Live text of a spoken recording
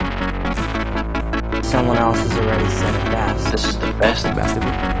Someone else has already said it best. This is the best of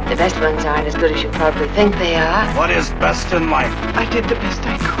it. The best ones aren't as good as you probably think they are. What is best in life? I did the best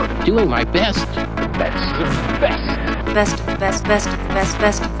I could. Doing my best. That's the best.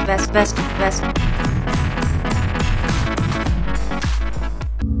 Best.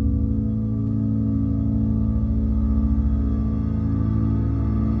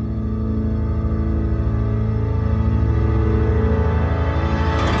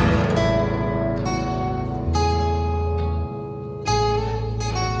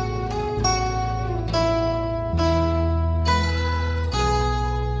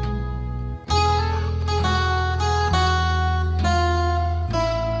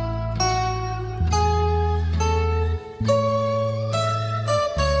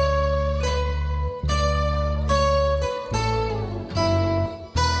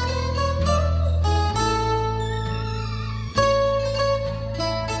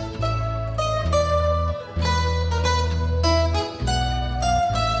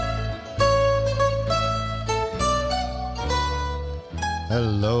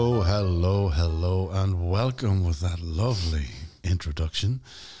 Hello, and welcome with that lovely introduction.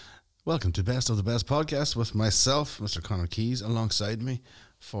 Welcome to Best of the Best podcast with myself, Mr. Connor Keys, alongside me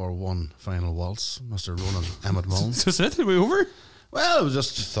for one final waltz, Mr. Ronan Emmett Mullen. So is it? Are we over? Well, I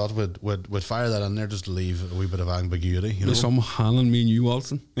just thought we'd fire that in there just to leave a wee bit of ambiguity. You know? There's some handling me and you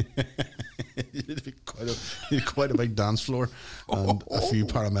waltzing. It'd be quite a big dance floor and a few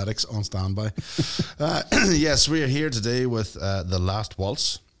paramedics on standby. Yes, we are here today with The Last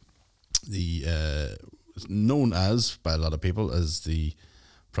Waltz, known as by a lot of people as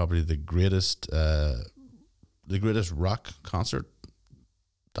probably the greatest rock concert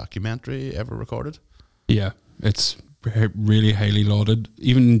documentary ever recorded. Yeah, it's really highly lauded.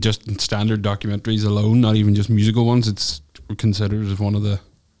 Even just in standard documentaries alone, not even just musical ones, it's considered as one of the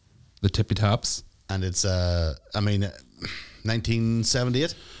tippy tops. And it's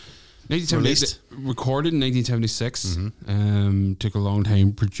 1978. Released. Recorded in 1976. Mm-hmm. Took a long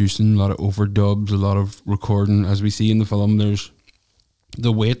time producing, a lot of overdubs, a lot of recording. As we see in the film, there's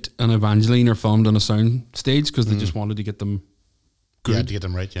The Wait and Evangeline are filmed on a sound stage because they just wanted to get them good. Yeah, to get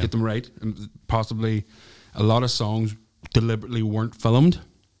them right, yeah. Get them right. And possibly a lot of songs deliberately weren't filmed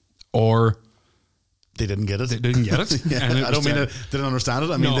or they didn't get it. Yeah, and I don't mean they didn't understand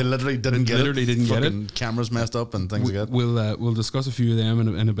it. I mean, they literally didn't get it. Literally didn't get it. Cameras messed up and things like that. We'll discuss a few of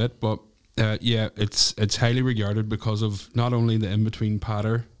them in a bit, but it's highly regarded because of not only the in-between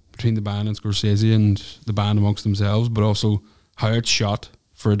patter between the band and Scorsese and the band amongst themselves, but also how it's shot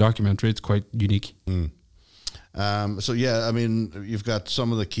for a documentary. It's quite unique. So yeah, I mean, you've got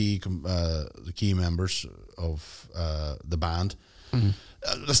some of the key members of the band. Mm-hmm.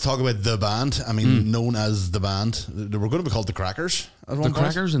 Let's talk about the band. I mean, known as the band. They were going to be called the Crackers at one point. The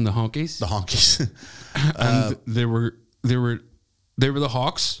Crackers and the Honkies. The Honkies. And they were the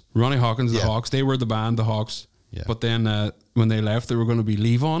Hawks. Ronnie Hawkins, the Hawks. They were the band, the Hawks. Yeah. But then when they left, they were going to be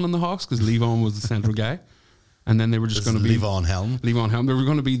Levon and the Hawks because Levon was the central guy. And then they were just going to be Levon Helm. They were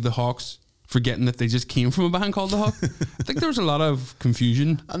going to be the Hawks, forgetting that they just came from a band called the Hawk. I think there was a lot of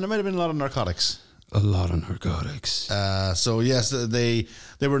confusion. And there might have been a lot of narcotics. So yes, they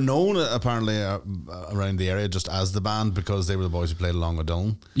were known apparently around the area just as the band because they were the boys who played along with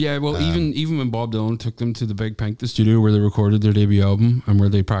Dylan. Yeah, well, even when Bob Dylan took them to the Big Pink, the studio where they recorded their debut album and where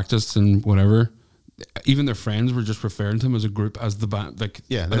they practiced and whatever, even their friends were just referring to them as a group as the band,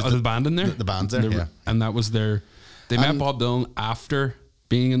 the band in there. The band's there, and that was they met Bob Dylan after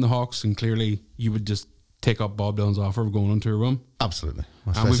being in the Hawks, and clearly you would just take up Bob Dylan's offer of going on tour with him. Absolutely.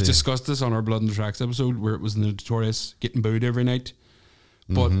 And we've discussed this on our Blood and the Tracks episode where it was the notorious getting booed every night.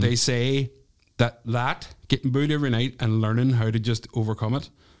 But they say that getting booed every night and learning how to just overcome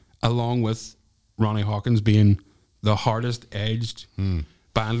it, along with Ronnie Hawkins being the hardest edged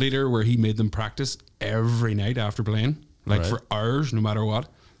band leader where he made them practice every night after playing, for hours, no matter what,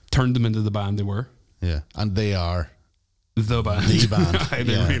 turned them into the band they were. Yeah. And they are the band.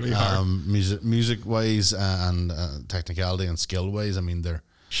 They really are. Music wise and technicality and skill wise, I mean, they're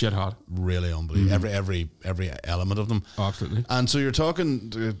shit hot, really unbelievable. Every element of them, absolutely. And so you're talking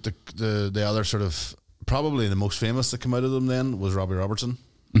the other sort of probably the most famous that came out of them then was Robbie Robertson.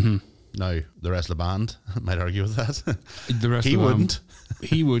 Mm-hmm. Now the rest of the band might argue with that. The rest he of the wouldn't.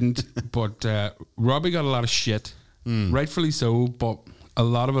 He wouldn't. But Robbie got a lot of shit, rightfully so, but a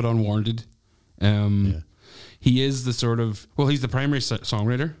lot of it unwarranted. He is the sort of he's the primary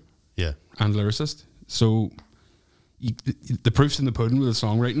songwriter, and lyricist. So the proof's in the pudding with the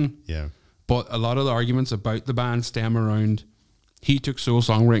songwriting. Yeah. But a lot of the arguments about the band stem around he took sole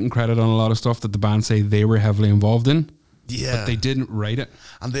songwriting credit on a lot of stuff that the band say they were heavily involved in. Yeah. but they didn't write it.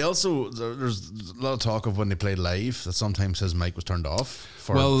 And they also, there's a lot of talk of when they played live that sometimes his mic was turned off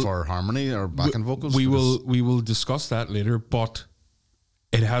for harmony or backing vocals. We will discuss that later, but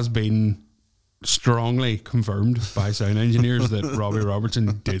it has been strongly confirmed by sound engineers that Robbie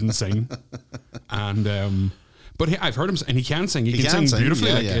Robertson didn't sing, and but I've heard him, and he can sing. He can sing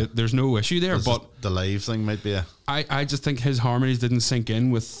beautifully. There's no issue there. But the live thing might be I just think his harmonies didn't sink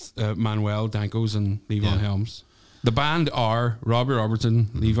in with Manuel Dankos and Lee Von Helms. The band are Robbie Robertson,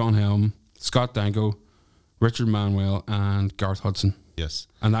 Lee Von Helm, Scott Danko, Richard Manuel, and Garth Hudson. Yes,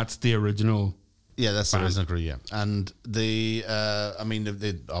 and that's the original. Yeah, that's band. the original crew. Yeah, and they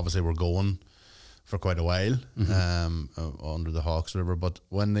obviously were going for quite a while under the Hawks, or whatever. But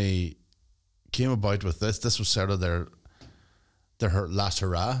when they came about with this was sort of their last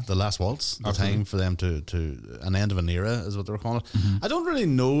hurrah, the last waltz, the time for them to an end of an era is what they were calling it. I don't really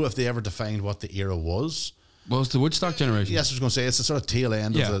know if they ever defined what the era was. Well, it's the Woodstock generation. Yes, I was going to say it's the sort of tail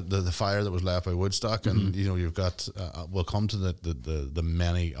end of the fire that was left by Woodstock, and you've got we'll come to the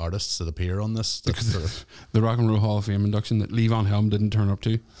many artists that appear on this. The Rock and Roll Hall of Fame induction that Lee Von Helm didn't turn up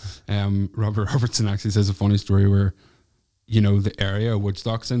to. Robert Robertson actually says a funny story where, the area of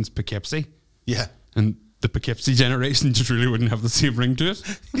Woodstock since Poughkeepsie. Yeah, and the Poughkeepsie generation just really wouldn't have the same ring to it.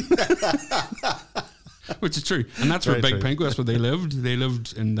 Which is true. And that's where Big Pink was, where they lived. They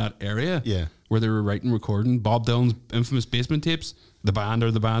lived in that area where they were writing, recording Bob Dylan's infamous basement tapes, the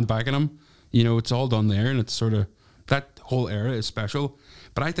band backing them. It's all done there, and it's sort of, that whole era is special.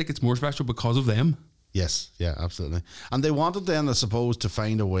 But I think it's more special because of them. Yes, yeah, absolutely. And they wanted then, I suppose, to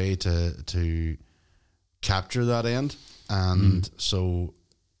find a way to capture that end. And so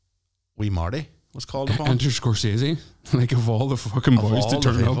Wee Marty was called upon. Enter Scorsese, like of all the fucking boys to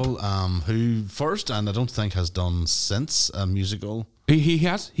turn people, up. Who first, and I don't think has done since, a musical. He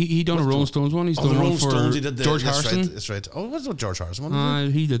has. He done a Rolling Stones one. He's done one for Stones, he did George Harrison. That's right. Oh, what's the George Harrison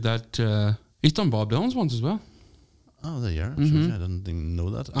one? He did that. He's done Bob Dylan's ones as well. Oh, there you are. I didn't even know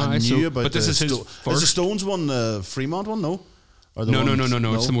that. I knew about but this is his first. Is the Stones one the Fremont one? No? Or the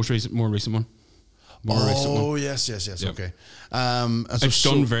no. It's the more recent one. Yes. Yep. Okay. It's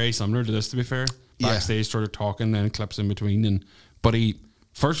done very similar to this, to be fair. Backstage, sort of talking, then clips in between, but he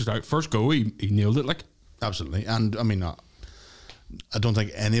first go, he nailed it, like. Absolutely, and I mean, I don't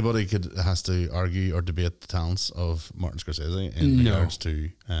think anybody has to argue or debate the talents of Martin Scorsese in regards to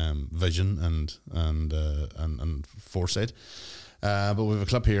vision and foresight. But we have a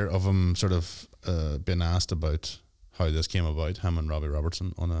clip here of him sort of being asked about how this came about, him and Robbie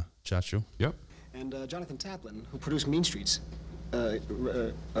Robertson on a chat show. Yep. And Jonathan Taplin, who produced Mean Streets,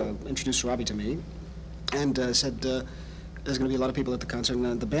 introduced Robbie to me and said there's going to be a lot of people at the concert,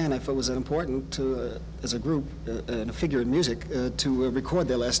 and the band I felt was that important to, as a group and a figure in music, to record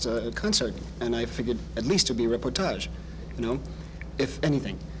their last concert. And I figured at least it would be a reportage, if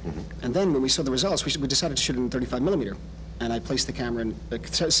anything. And then when we saw the results, we decided to shoot it in 35 millimeter. And I placed the camera in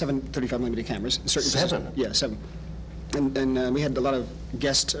 7 35 millimeter cameras. In certain Seven? Positions. Yeah, 7. And we had a lot of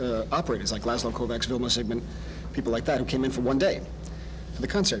guest operators like Laszlo Kovacs, Vilma Zsigmond, people like that who came in for one day for the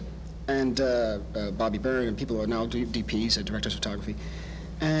concert. And Bobby Byrne and people who are now DPs, directors of photography.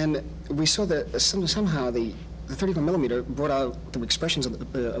 And we saw that somehow the 35 millimeter brought out the expressions of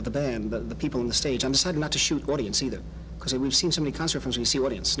the band, the people on the stage, and decided not to shoot audience either. Because we've seen so many concert films where you see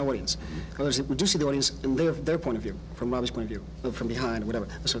audience, no audience. Otherwise, we do see the audience in their point of view, from Robbie's point of view, from behind, or whatever,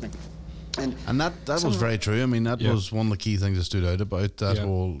 that sort of thing. And that was very true. I mean, that was one of the key things that stood out about that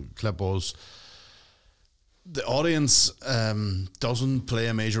whole clip was the audience doesn't play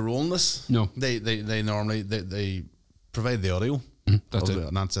a major role in this. No. They normally they provide the audio. That's it.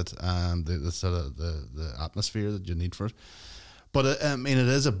 And that's it. And the sort of the atmosphere that you need for it. But I mean, it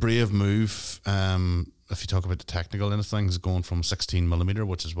is a brave move. If you talk about the technical end of things, going from 16 millimeter,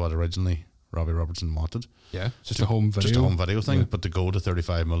 which is what originally Robbie Robertson wanted. Yeah, just a home video thing, but to go to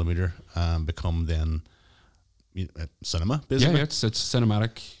 35 millimeter and become then cinema, basically. Yeah, it's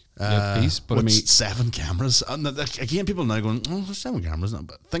cinematic piece. But I mean, 7 cameras. And again, people now going, oh, there's 7 cameras.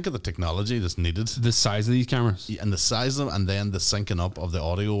 But think of the technology that's needed. The size of these cameras. Yeah, and the size of them, and then the syncing up of the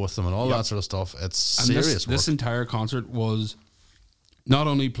audio with them and all that sort of stuff. It's serious work. This entire concert was not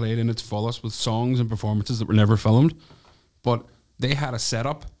only played in its fullest with songs and performances that were never filmed, but they had a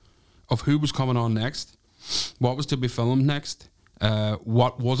setup of who was coming on next, what was to be filmed next,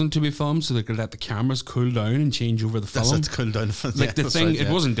 what wasn't to be filmed, so they could let the cameras cool down and change over the film. That's it, cool down. Like the thing, it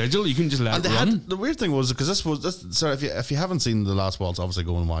wasn't digital. You couldn't just let it run. The weird thing was, because this. Sorry, if you haven't seen The Last Waltz, obviously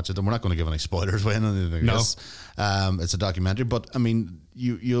go and watch it. And we're not going to give any spoilers away. Anything. No, it's a documentary. But I mean,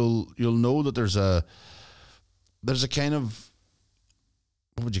 you'll know that there's a kind of,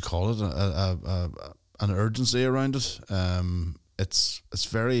 what would you call it? an urgency around it. It's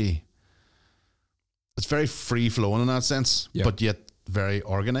very free flowing in that sense, Yeah. but yet very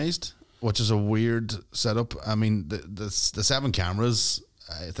organized, which is a weird setup. I mean, the 7 cameras.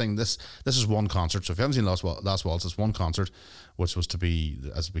 I think this is one concert. So if you haven't seen Last Waltz, it's one concert, which was to be,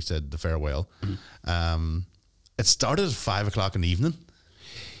 as we said, the farewell. It started at 5 o'clock in the evening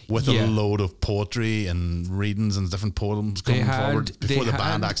with a load of poetry and readings and different poems coming forward before the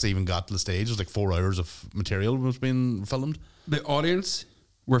band actually even got to the stage. It was like 4 hours of material was being filmed. The audience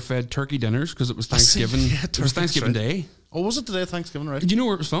were fed turkey dinners because it was Thanksgiving. It was Thanksgiving Day. Oh, was it today, Thanksgiving, right? Do you know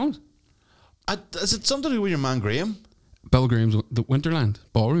where it was filmed? Is it something to do with your man Graham? Bill Graham's the Winterland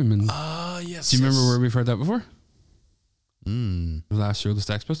Ballroom. And Yes. do you remember where we've heard that before? The last show the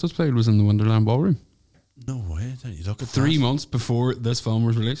Sex Pistols played was in the Winterland Ballroom. No way. You look at 3 that. months before this film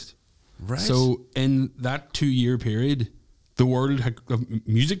was released. Right. So in that 2-year period, the world had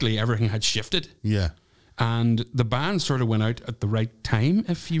musically everything had shifted, Yeah. and the band sort of went out at the right time.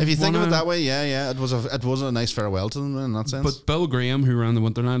 If you think of it that way, yeah. It was a nice farewell to them in that sense. But Bill Graham, who ran the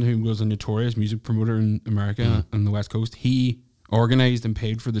Winterland, who was a notorious music promoter in America and the West Coast, he organised and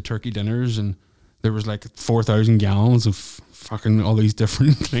paid for the turkey dinners, and there was like 4,000 gallons of fucking all these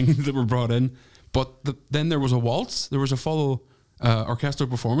different things that were brought in. But then there was a waltz. There was a full orchestral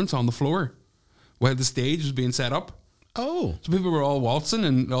performance on the floor while the stage was being set up. Oh. So people were all waltzing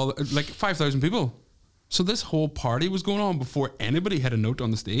and all like 5,000 people. So this whole party was going on before anybody had a note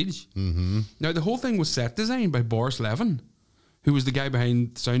on the stage. Mm-hmm. Now the whole thing was set designed by Boris Levin, who was the guy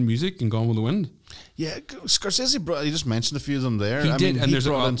behind Sound Music and Gone with the Wind. Yeah, Scorsese brought. You just mentioned a few of them there. He did, and he there's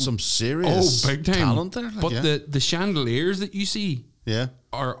brought in some serious big time talent there. But the chandeliers that you see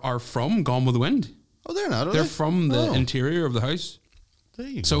are from Gone with the Wind. Oh, they're not. They're from the interior of the house. There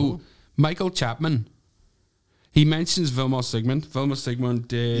you So go. Michael Chapman, he mentions Vilmos Zsigmond. Vilmos Zsigmond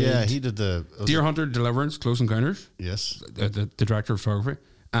did. Yeah, he did the Deer Hunter, Deliverance, Close Encounters. Yes, The director of photography.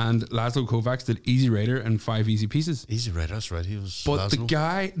 And Laszlo Kovacs did Easy Rider and 5 Easy Pieces. Easy Rider. That's right. He was. But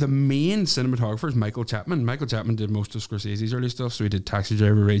the main cinematographer is Michael Chapman. Michael Chapman did most of Scorsese's early stuff. So he did Taxi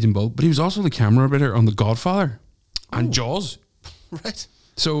Driver, Raging Bull. But he was also the camera operator on The Godfather and Jaws. Right.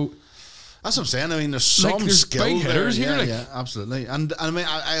 So that's what I'm saying. I mean, there's Like, some there's skill big there. hitters here, like. Yeah, absolutely. And I mean,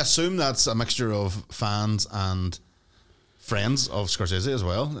 I assume that's a mixture of fans and friends of Scorsese as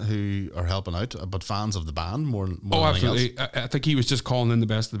well, who are helping out, but fans of the band more than anything absolutely. else. I think he was just calling in the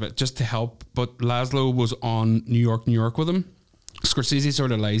best of the best just to help. But Laszlo was on New York with him. Scorsese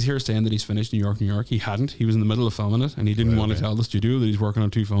sort of lies here saying that he's finished New York. He hadn't. He was in the middle of filming it, and he didn't want to tell the studio that he's working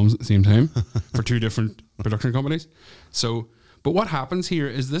on 2 films at the same time for 2 different production companies. So, but what happens here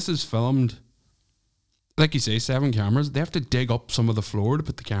is this is filmed, like you say, 7 cameras. They have to dig up some of the floor to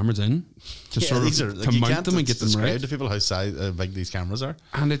put the cameras in, to to mount them and get them right. Describe to people how big these cameras are.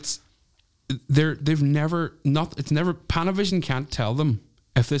 And Panavision can't tell them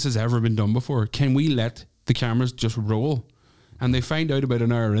if this has ever been done before. Can we let the cameras just roll? And they find out about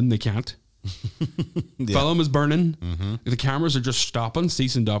an hour in, they can't. Film is burning. Mm-hmm. The cameras are just stopping,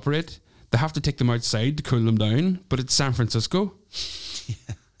 ceasing to operate. They have to take them outside to cool them down, but it's San Francisco.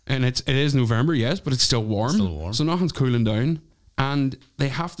 And it is November, yes, but it's still warm. So nothing's cooling down. And they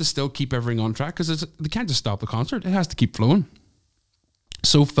have to still keep everything on track because they can't just stop the concert. It has to keep flowing.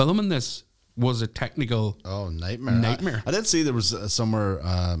 So filming this was a technical nightmare. I did see there was somewhere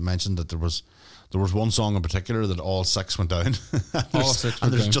mentioned that there was one song in particular that all 6 went down.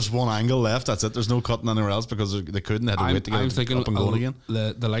 There's just one angle left. That's it. There's no cutting anywhere else because they couldn't. They had to wait to get it up and going again.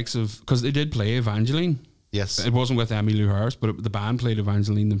 The likes of, because they did play Evangeline. Yes. It wasn't with Emmylou Harris, but the band played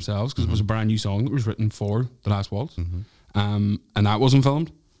Evangeline themselves because it was a brand new song that was written for The Last Waltz. And that wasn't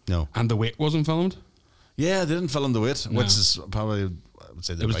filmed. No. And The Wait wasn't filmed. Yeah, they didn't film The Wait, which is probably, I would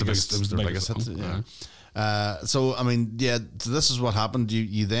say, their biggest hit. Yeah. So, I mean, this is what happened.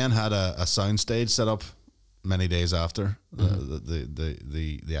 You then had a sound stage set up many days after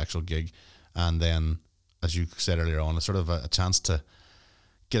the actual gig. And then, as you said earlier on, it's sort of a chance to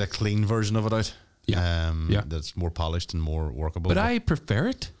get a clean version of it out. That's more polished and more workable. But I prefer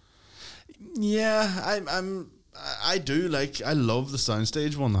it. Yeah, I do like. I love the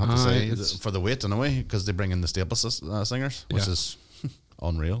soundstage one. I have to say for The Wait anyway, because they bring in the Staples singers, which is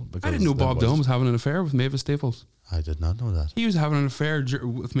unreal. I didn't know Bob Dylan was having an affair with Mavis Staples. I did not know that. He was having an affair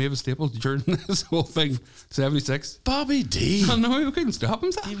with Mavis Staples during this whole thing. 76. Bobby D. I know, he couldn't stop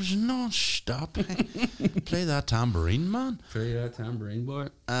himself. He was non-stop. Play that tambourine, man. Play that tambourine, boy.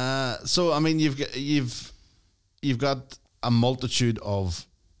 So I mean, you've got a multitude of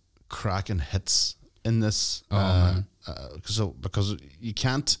cracking hits in this. Because you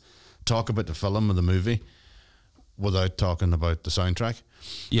can't talk about the film or the movie without talking about the soundtrack.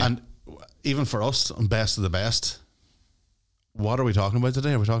 Yeah. And even for us, on Best of the Best, what are we talking about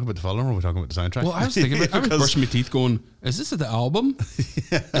today? Are we talking about the film or are we talking about the soundtrack? Well, I was thinking, I was brushing my teeth going, is this the album?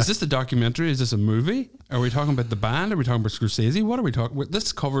 Is this the documentary? Is this a movie? Are we talking about the band? Are we talking about Scorsese? What are we talking about?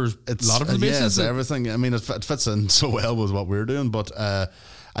 This covers a lot of the bases. Yeah, it's everything. I mean, it fits in so well with what we're doing, but I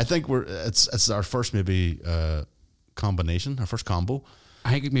think it's our first maybe combination, our first combo.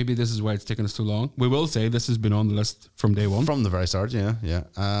 I think maybe this is why it's taken us so long. We will say this has been on the list from day one. From the very start, yeah.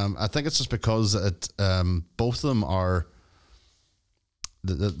 I think it's just because both of them are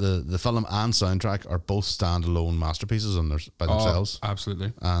the film and soundtrack are both standalone masterpieces by themselves.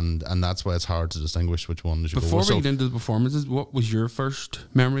 Absolutely. And that's why it's hard to distinguish which one you should Before go with. we get into the performances, what was your first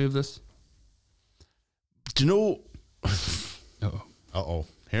memory of this? Do you know? Uh-oh.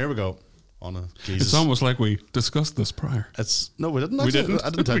 Here we go. Jesus. It's almost like we discussed this prior. No, we didn't. We didn't.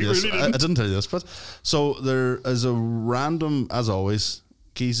 I didn't tell you this. Really didn't. I didn't tell you this. But so there is a random, as always,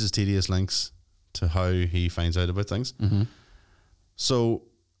 Keys' tedious links to how he finds out about things. Mm-hmm. So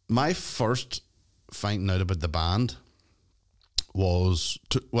my first finding out about the band was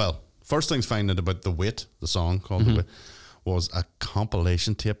first things finding out about The Wait, the song called The Wait, was a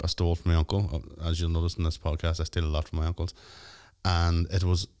compilation tape I stole from my uncle. As you'll notice in this podcast, I steal a lot from my uncles. And it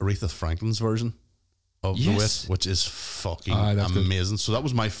was Aretha Franklin's version of The Wait, which is fucking amazing. Good. So that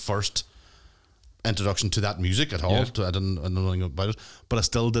was my first introduction to that music at all. Yeah. I didn't know anything about it, but I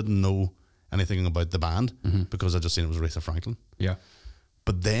still didn't know anything about the band because I just seen it was Aretha Franklin. Yeah.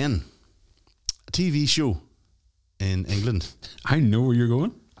 But then a TV show in England. I know where you're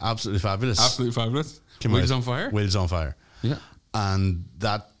going. Absolutely fabulous. Absolutely fabulous. Wheels on Fire. Wheels on Fire. Yeah. And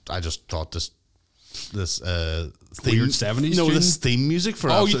that I just thought this theme, weird 70s no tune? this theme music for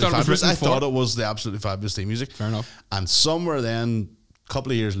you Absolutely thought it was Fabulous. written I for thought it was the Absolutely Fabulous theme music. Fair enough. And somewhere then a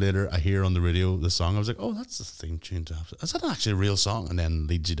couple of years later I hear on the radio the song. I was like, oh, that's the theme tune to Absolutely. Is that actually a real song? And then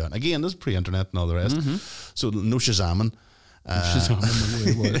leads you down again. This is pre-internet and all the rest, so no Shazamming.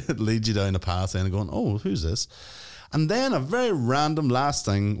 It leads you down a path and going, oh, who's this? And then a very random last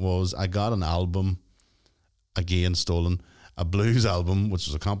thing was I got an album, again stolen, a blues album, which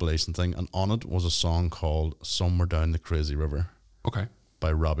was a compilation thing, and on it was a song called Somewhere Down the Crazy River. Okay.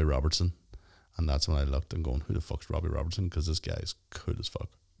 By Robbie Robertson. And that's when I looked and going, who the fuck's Robbie Robertson? Because this guy is cool as fuck.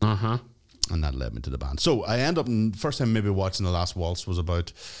 Uh-huh. And that led me to the band. So I end up, first time maybe watching The Last Waltz was about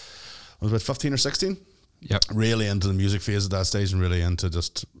 15 or 16. Yep. Really into the music phase at that stage and really into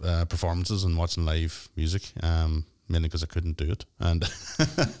just performances and watching live music. Mainly because I couldn't do it and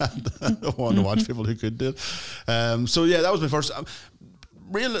I wanted to watch people who could do it. So yeah, that was my first.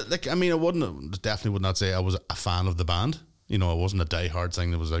 Really, like, I mean, definitely would not say I was a fan of the band. You know, it wasn't a diehard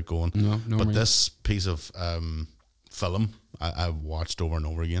thing that was like going. No. But really. this piece of film I've watched over and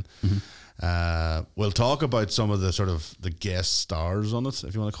over again. We'll talk about some of the sort of the guest stars on it,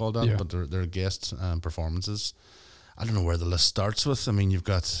 if you want to call it that, but they're guest performances. I don't know where the list starts with. I mean, you've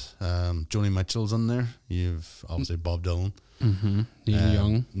got Joni Mitchell's in there. You've obviously Bob Dylan,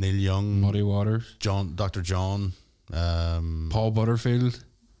 Neil Young, Muddy Waters, Dr. John, Paul Butterfield,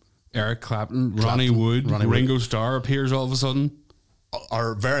 Eric Clapton, Ronnie Wood, Ringo Starr appears all of a sudden.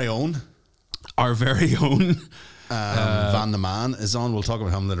 Our very own Van the Man is on. We'll talk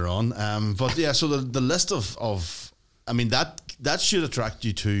about him later on. But yeah, so the list of I mean that should attract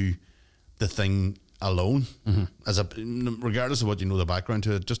you to the thing alone, regardless of what you know the background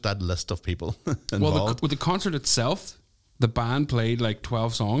to it, just that list of people involved. Well, with the concert itself, the band played like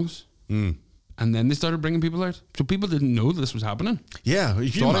 12 songs, and then they started bringing people out. So people didn't know this was happening. Yeah,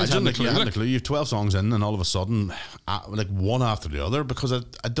 if you imagine, you had the clue. You have 12 songs in, and all of a sudden, like one after the other, because I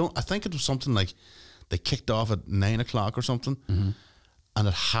think it was something like they kicked off at 9 o'clock or something, and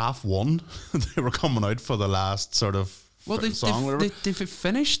at 1:30 they were coming out for the last sort of. Well, they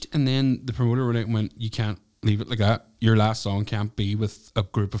finished, and then the promoter went, you can't leave it like that. Your last song can't be with a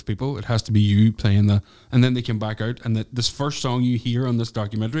group of people. It has to be you playing and then they came back out, and this first song you hear on this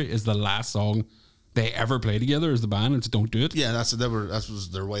documentary is the last song they ever play together as the band. It's Don't Do It. Yeah, that was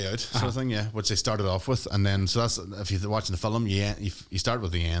their way out sort of thing. Yeah, which they started off with, and then so that's if you're watching the film, you start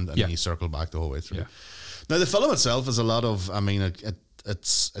with the end and then you circle back the whole way through. Yeah. Now the film itself is a lot of. I mean,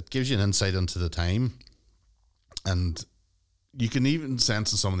 it gives you an insight into the time, and you can even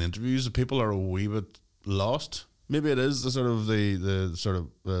sense in some of the interviews that people are a wee bit lost. Maybe it is the sort of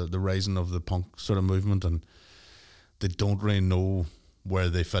the rising of the punk sort of movement, and they don't really know where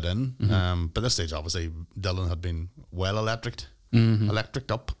they fit in. But at this stage, obviously, Dylan had been well electricked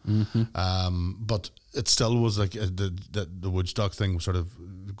up. But it still was like the Woodstock thing was sort of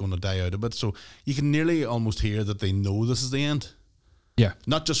going to die out a bit. So you can nearly almost hear that they know this is the end. Yeah.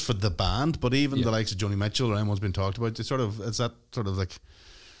 Not just for the band, but even the likes of Joni Mitchell or anyone's been talked about. It's that sort of like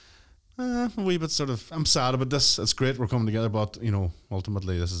a wee bit sort of, I'm sad about this. It's great we're coming together, but you know,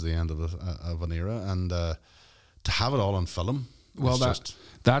 ultimately this is the end of an era, and to have it all on film. Well, it's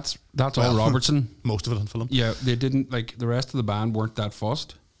that's all Robertson. Most of it on film. Yeah, they didn't like the rest of the band weren't that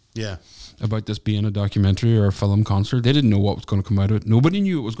fussed Yeah. about this being a documentary or a film concert. They didn't know what was going to come out of it. Nobody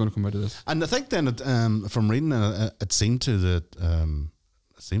knew what was going to come out of this. And I think then, from reading it seemed to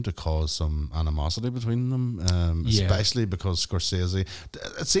cause some animosity between them, especially because Scorsese.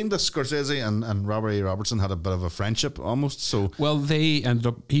 It seemed that Scorsese and Robert E. Robertson had a bit of a friendship almost. So well, he ended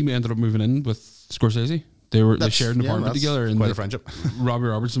up moving in with Scorsese. They shared an apartment together, and quite a friendship. Robbie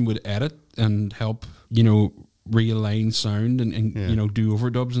Robertson would edit and help, realign sound and do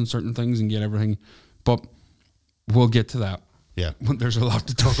overdubs and certain things and get everything. But we'll get to that. Yeah, there's a lot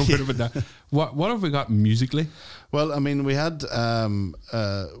to talk about that. What have we got musically? Well, I mean, we had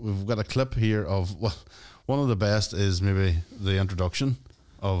we've got a clip here of one of the best is maybe the introduction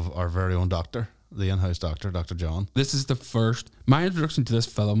of our very own doctor, the in-house doctor, Dr. John. This is my introduction to this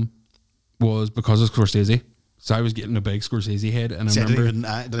film was because of Scorsese. So I was getting a big Scorsese head, and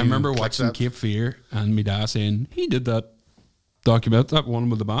I remember watching Cape Fear and my dad saying he did that document, that one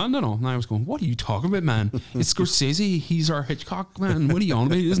with the band and all. And I was going, what are you talking about, man? It's Scorsese. He's our Hitchcock, man. What are you on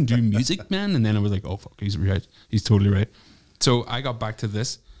about? He doesn't do music, man. And then I was like, oh, fuck, he's right. He's totally right. So I got back to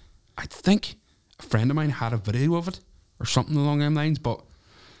this. I think a friend of mine had a video of it or something along them lines. But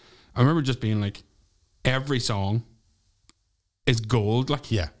I remember just being like, every song is gold. Like,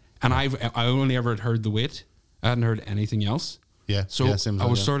 yeah. And I only ever heard The Wait. I hadn't heard anything else. Yeah. So yeah, I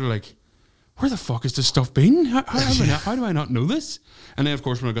was sort of like, where the fuck is this stuff been? How do I not know this? And then, of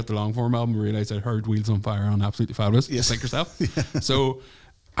course, when I got the long form album, I realised I'd heard Wheels on Fire on Absolutely Fabulous, just like yourself. Yeah. So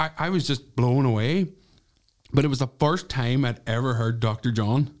I was just blown away. But it was the first time I'd ever heard Dr.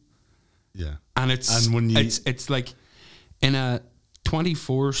 John. Yeah. And it's like in a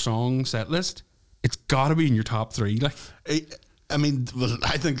 24 song set list, it's got to be in your top 3. Like, I mean, well,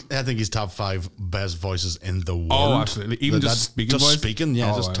 I think he's top 5 best voices in the world. Oh, absolutely. Even just speaking voice? Speaking,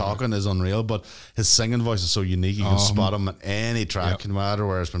 yeah, just talking is unreal. But his singing voice is so unique. You can spot him on any track, no matter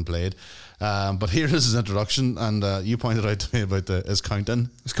where it's been played. But here is his introduction, and you pointed out to me about his count-in.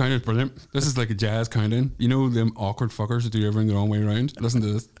 His count-in is brilliant. This is like a jazz count-in. You know them awkward fuckers that do everything the wrong way around? Listen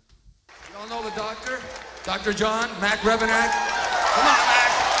to this. You all know the doctor? Dr. John, Mac Rebenak? Come on, Mac.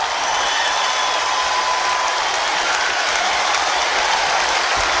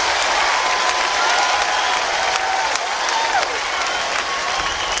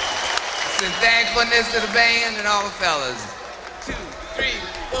 And thankfulness to the band and all the fellas. 2, 3,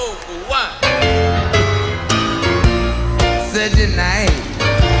 4, 1. Such a night.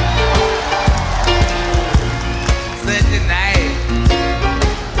 Such a night.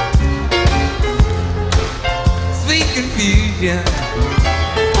 Sweet confusion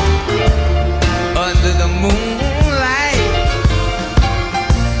under the moonlight.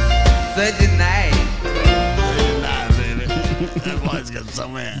 Such a night. That boy's got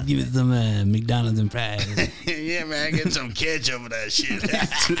some man. Give it some McDonald's and fries. Yeah, man, get some ketchup with that shit.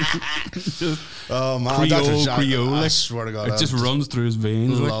 Oh man, Creole. I swear to God, it just runs through his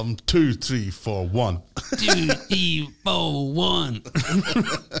veins. Like. 2, 3, 4, 1. 2, 3, 4, 1.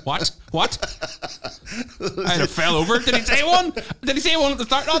 What? I fell over. Did he say 1? Did he say 1 at the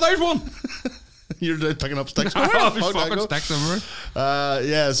start? Oh, there's 1. You're picking up sticks. There's fucking sticks everywhere.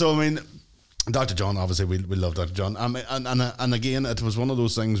 Yeah, so I mean, Dr. John, obviously we love Dr. John. And again, it was one of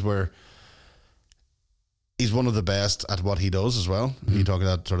those things where he's one of the best at what he does as well. Mm-hmm. You talk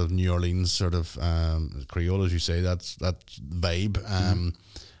about sort of New Orleans sort of Creole, as you say, that vibe.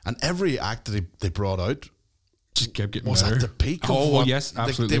 And every act that they brought out just kept getting was better. At the peak of what, yes,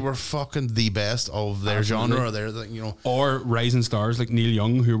 absolutely. They were fucking the best of their genre, or their, or rising stars like Neil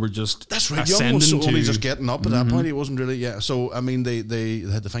Young, who were just that's right. Young was only just getting up at that point. He wasn't really So I mean, they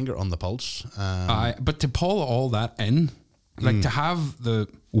had the finger on the pulse. But to pull all that in, like to have the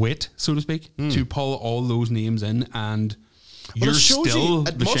wit, so to speak, to pull all those names in, and you're still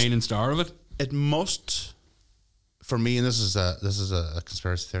the shining star of it. It must, for me, and this is a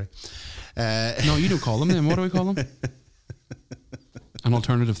conspiracy theory. No, you don't call them then. What do we call them? An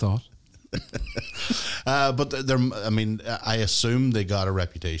alternative thought. But I assume they got a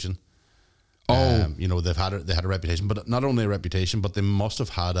reputation. Oh, they had a reputation, but not only a reputation, but they must have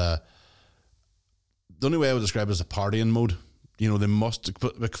had the only way I would describe it is a partying mode. They must,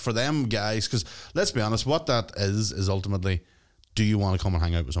 for them guys, because let's be honest, what that is ultimately, do you want to come and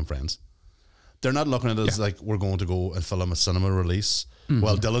hang out with some friends? They're not looking at it as like we're going to go and film a cinema release. Mm-hmm.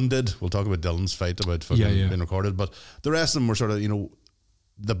 Well, Dylan did. We'll talk about Dylan's fight about fucking being recorded, but the rest of them were sort of,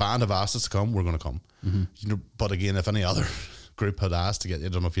 the band have asked us to come, we're going to come. Mm-hmm. But again, if any other group had asked to get. I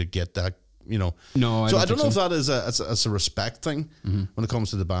don't know if you get that. You know, No, So I I don't don't know think if that is a respect thing when it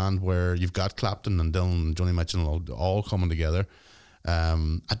comes to the band, where you've got Clapton and Dylan and Joni Mitchell all coming together.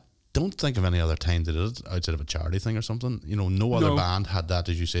 I don't think of any other time they did it outside of a charity thing or something. You know, no other band had that,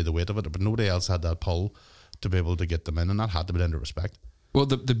 as you say, the weight of it, but nobody else had that pull to be able to get them in, and that had to be down to respect. Well,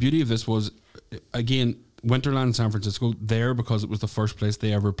 the beauty of this was, again, Winterland San Francisco, there because it was the first place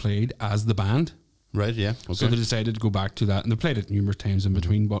they ever played as the band. Right, yeah. Okay. So they decided to go back to that, and they played it numerous times in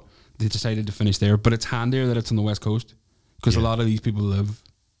between, but they decided to finish there. But it's handier that it's on the West Coast, because a lot of these people live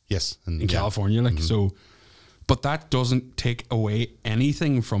yes, in California, like so. But that doesn't take away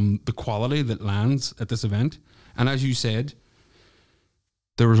anything from the quality that lands at this event. And as you said,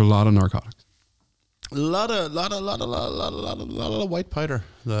 there was a lot of narcotics. A lot of white powder.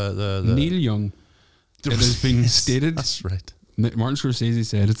 The Neil Young, it has been stated. That's right. Martin Scorsese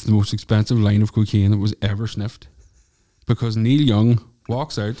said it's the most expensive line of cocaine that was ever sniffed, because Neil Young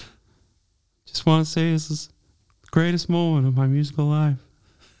walks out. Just want to say this is the greatest moment of my musical life,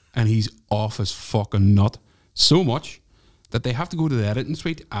 and he's off his fucking nut so much that they have to go to the editing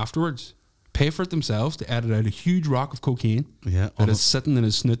suite afterwards, pay for it themselves to edit out a huge rock of cocaine that is sitting in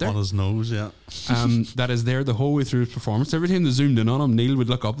his snoot there. On his nose, yeah. That is there the whole way through his performance. Every time they zoomed in on him, Neil would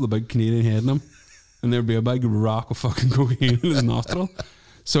look up at the big Canadian head on him, and there'd be a big rock of fucking cocaine in his nostril.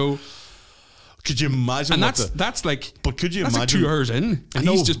 So, could you imagine? and that's like, but could you that's imagine? like 2 hours in, and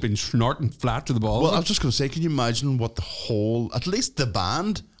he's just been snorting flat to the ball. Well, I was just going to say, can you imagine what the whole, at least the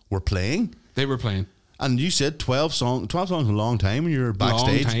band were playing? They were playing. And you said 12 songs a long time when you're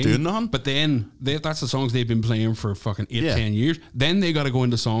backstage Long time. doing nothing. But then that's the songs they've been playing for fucking 8, Yeah. 10 years. Then they got to go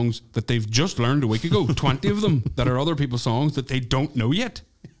into songs that they've just learned a week ago, 20 of them that are other people's songs that they don't know yet.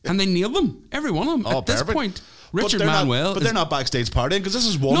 And they nail them, every one of them. At this point, Richard Manuel. But they're not backstage partying, because this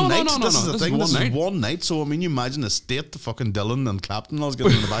is one night. No, this is the thing. This is night. one night. So I mean, you imagine the state the fucking Dylan and Clapton all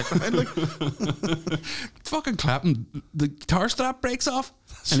getting in the background. Like. Fucking Clapton, the guitar strap breaks off,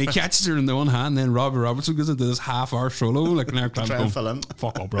 and he catches her in the one hand. Then Robbie Robertson goes into this half-hour solo, like now Try Clapton's and going, fill in.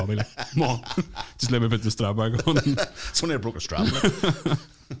 "Fuck up, Robbie! Like, come on, just let me put the strap back on." It's only a broken strap. Like.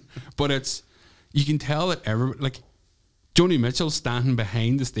 But you can tell that Joni Mitchell standing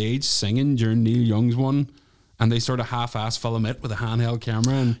behind the stage singing during Neil Young's one, and they sort of half-ass film it with a handheld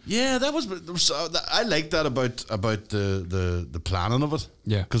camera. And Yeah, that was. I like that about the planning of it.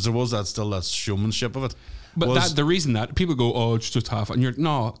 Yeah. because there was that showmanship of it. but the reason that people go, "Oh, it's just half," and you're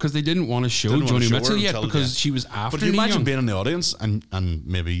no, because they didn't want to show Didn't wanna Joni show her Mitchell yet until- because yeah. she was after But you Neil imagine Young. being in the audience and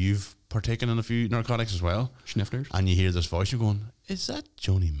maybe you've partaken in a few narcotics as well, Sniffers. and you hear this voice, you're going, "Is that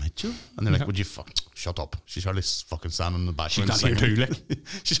Joni Mitchell?" And they're like, "Would you shut up? She's hardly fucking standing in the background. She's not here singing." too, like.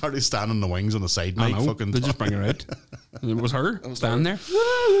 She's hardly standing in the wings on the side. I Mike, know. fucking They just bring her out. And it was her standing there,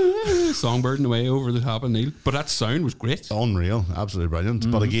 songbirding away over the top of Neil. But that sound was great. unreal, absolutely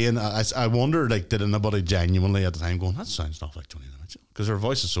brilliant. But again, I wonder, like, did anybody genuinely at the time going, "That sounds not like Joni Mitchell"? Because her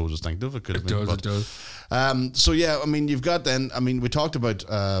voice is so distinctive. It could have been. It does. So yeah, I mean, you've got then. I mean, we talked about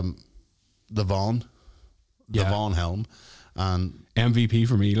the Vaughn Helm, and MVP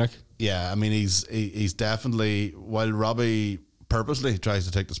for me, like. yeah, I mean, he's definitely, while Robbie purposely tries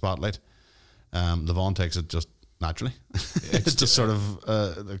to take the spotlight, the Vaughn takes it just naturally. It's just sort of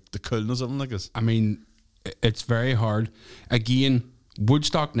the coolness of him, like this. I mean, it's very hard. Again,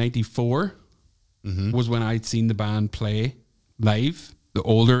 Woodstock 94 was when I'd seen the band play live, the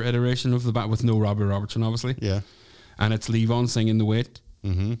older iteration of the band with no Robbie Robertson, obviously. Yeah. And it's Levon singing the weight,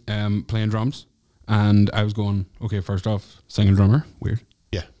 playing drums. And I was going, okay, first off, singing drummer, weird.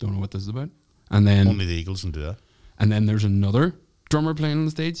 Yeah. Don't know what this is about. And then Only the Eagles can do that. And then there's another drummer playing on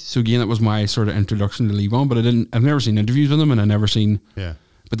the stage. So again, that was my sort of introduction to Levon, but I've never seen interviews with him, and I never seen. Yeah.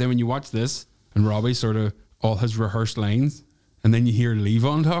 But then when you watch this, and Robbie sort of all his rehearsed lines, and then you hear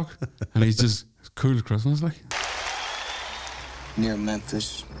Levon talk, and he's just cool as Christmas, like. Near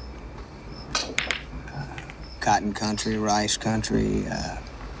Memphis, cotton country, rice country.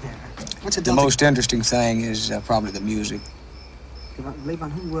 What's a The most interesting thing is probably the music.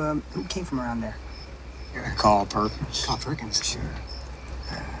 Levon, who came from around there? Carl Perkins. Carl Perkins. Sure.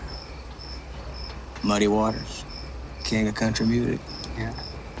 Muddy Waters, king of country music. Yeah.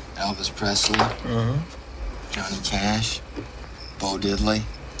 Elvis Presley. Johnny Cash. Bo Diddley.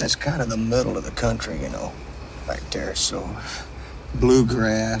 That's kind of the middle of the country, you know, right there. So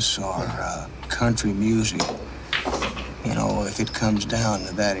bluegrass or country music, you know, if it comes down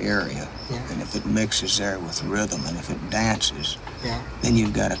to that area, and if it mixes there with rhythm, and if it dances, then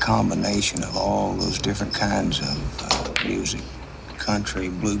you've got a combination of all those different kinds of music. Country,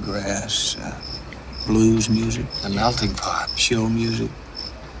 bluegrass, blues music. The melting pot. Show music.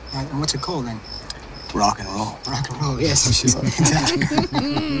 And what's it called then? rock and roll. Rock and roll, yes, sure.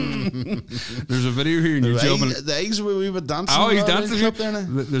 There's a video here in YouTube. The eggs we were dancing. Oh, he's around dancing the here. club there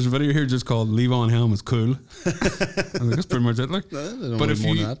now. There's a video here just called "Levon Helm is cool." I think that's pretty much it. Like, but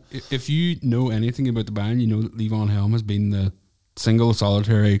if you know anything about the band, you know that Levon Helm has been the single,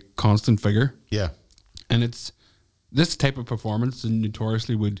 solitary, constant figure. Yeah, and it's this type of performance and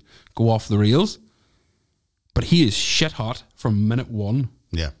notoriously would go off the rails. But he is shit hot from minute one.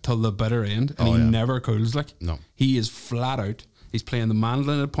 Yeah. Till the bitter end. And he never cools, like. No. He is flat out. He's playing the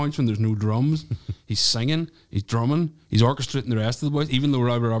mandolin at points when there's no drums. He's singing. He's drumming. He's orchestrating the rest of the boys. Even though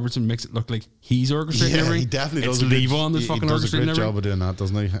Robbie Robertson makes it look like he's orchestrating everything. He definitely does. It's Levon that's fucking orchestrating everything. He does a great job of doing that,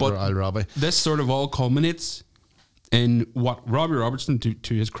 doesn't he? But Al Robbie. This sort of all culminates in what Robbie Robertson,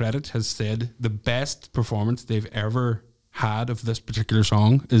 to his credit, has said the best performance they've ever had of this particular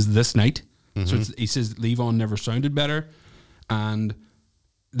song is this night. So he says Levon never sounded better, and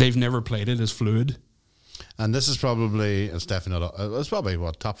they've never played it as fluid. And this is probably, it's definitely not, it's probably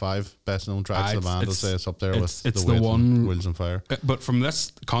what, top 5 best known tracks of the band. I'd say it's up there with it's the one Wheels on Fire. But from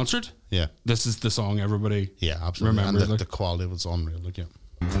this concert, yeah, this is the song everybody absolutely remembers. And the quality was unreal. Like, yeah.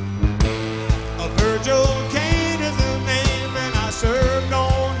 A Virgil Kane is the name, and I served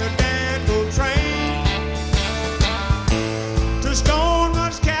on the Danville train to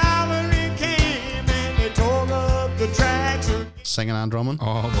Stoneman's Cavalry came, and they tore up the tracks. Singing and drumming.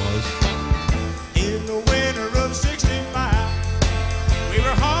 Oh, boys. In the winter of 65, we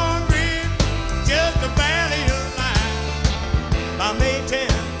were hungry, just barely alive. By May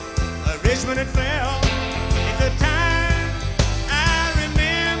 10th, Richmond had fell. It's a time I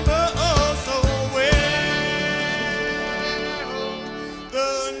remember oh so well. The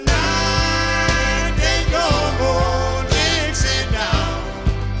night ain't no more Dixie down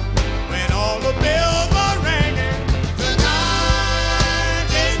when all the bells were ringing. The night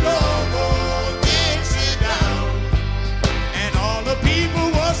ain't no more Dixie down, and all the people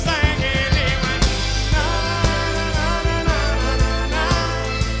were singing. They went na na na na na na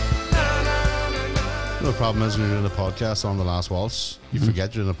na na. The problem is when you're doing a podcast on The Last Waltz, you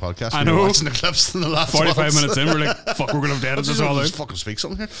forget you're doing a podcast. I You're know. watching the clips in The Last 45 Waltz. minutes in, we're like, fuck, we're going to have to edit this all out. Just fucking speak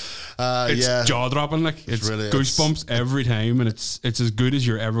something here. It's yeah. jaw-dropping, like. It's really- goosebumps every time, and it's as good as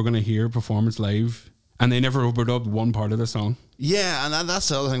you're ever going to hear performance live. And they never overdubbed one part of the song. Yeah, and that's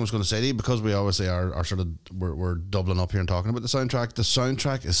the other thing I was going to say to you, because we obviously are sort of, we're doubling up here and talking about the soundtrack. The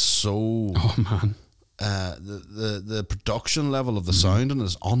soundtrack is so... Oh, man. The production level of the sounding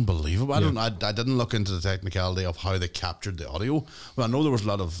is unbelievable. I didn't look into the technicality of how they captured the audio. Well, I know there was a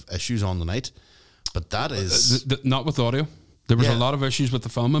lot of issues on the night, but that is... Not with audio. There was a lot of issues with the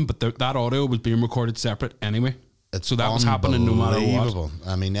filming, but that audio was being recorded separate anyway. So that was happening no matter what.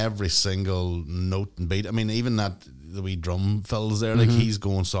 I mean, every single note and beat. I mean, even the wee drum fills there, like he's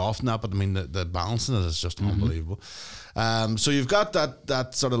going soft now, but I mean, the balancing it is just unbelievable. So you've got that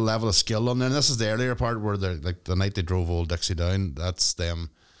sort of level of skill on there. And this is the earlier part where they're like the night they drove Old Dixie down. That's them,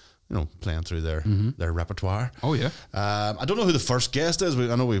 playing through their repertoire. Oh yeah. I don't know who the first guest is.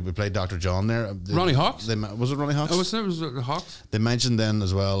 I know we played Dr. John there. Ronnie Hawks. Was it Ronnie Hawks? Oh, it was Hawks. They mentioned then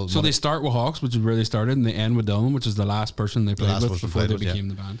as well. So they start with Hawks, which is where they started, and they end with Dylan, which is the last person they played with before they became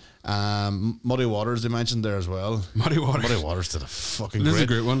the band. Muddy Waters they mentioned there as well. Muddy Waters did a fucking This is a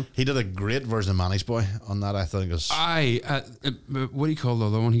great one. He did a great version of Manny's Boy on that. I think was what do you call the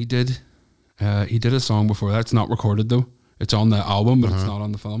other one he did? He did a song before that. It's not recorded though. It's on the album, but it's not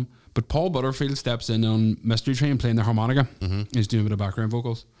on the film. But Paul Butterfield steps in on Mystery Train playing the harmonica. He's doing a bit of background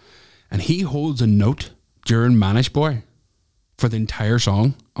vocals, and he holds a note during Manish Boy for the entire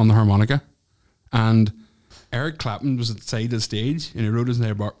song on the harmonica. And Eric Clapton was at the side of the stage, and he wrote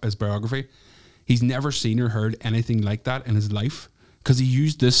his biography. He's never seen or heard anything like that in his life because he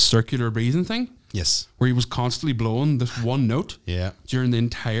used this circular breathing thing. Yes, where he was constantly blowing this one note. Yeah, during the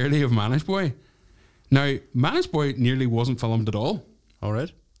entirety of Manish Boy. Now, Manish Boy nearly wasn't filmed at all. All right.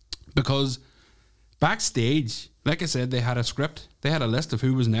 Because backstage, like I said, they had a script. They had a list of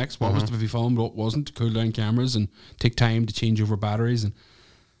who was next, what was to be filmed, what wasn't, to cool down cameras and take time to change over batteries. And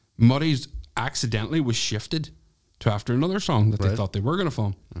Muddy's accidentally was shifted to after another song that they thought they were going to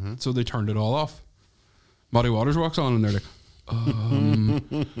film. So they turned it all off. Muddy Waters walks on and they're like,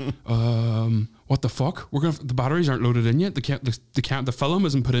 what the fuck? The batteries aren't loaded in yet. The film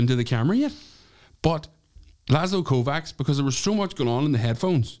isn't put into the camera yet. But Laszlo Kovacs, because there was so much going on in the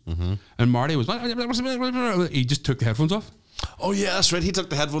headphones, and Marty was, he just took the headphones off Oh yeah, that's right. He took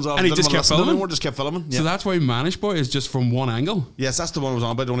the headphones off And he didn't just wanna kept listen filming? anymore, just kept filming. So Yeah. that's why Manish Boy is just from one angle. Yes, that's the one I was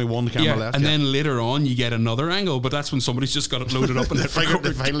on about. Only one camera left. And then later on you get another angle, but that's when somebody's just got it loaded up and They hit figured- record.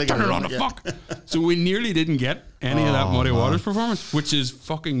 they finally Turn got it it on on, the yeah. fuck. So we nearly didn't get any of that Oh, Muddy man. Waters performance, which is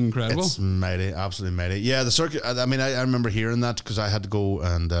fucking incredible. It's mighty, absolutely mighty. Yeah, the circuit. I mean, I remember hearing that because I had to go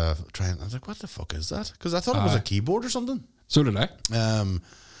and try and I was like, "What the fuck is that?" Because I thought it was a keyboard or something. So did I.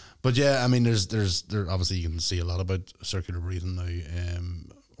 But yeah, I mean, there obviously you can see a lot about circular breathing now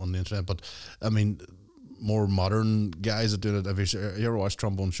on the internet. But I mean, more modern guys that do it. Have you ever watched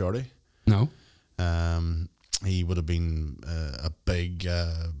Trombone Shorty? No. He would have been a big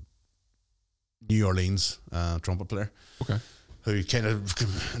New Orleans trumpet player. Okay. Who kind of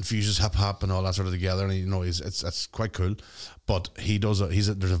infuses hip hop and all that sort of together, and it's quite cool. But he does there's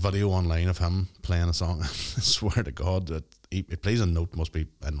a video online of him playing a song. I swear to God that he plays a note, must be,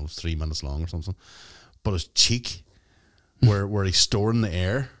 I don't know, 3 minutes long or something. But his cheek, where he's storing the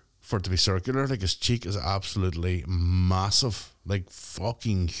air for it to be circular, like his cheek is absolutely massive, like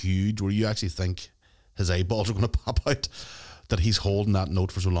fucking huge, where you actually think his eyeballs are going to pop out. That he's holding that note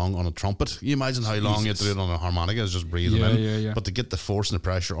for so long on a trumpet. You imagine how long you have to do it on a harmonica, is just breathing in. Yeah. But to get the force and the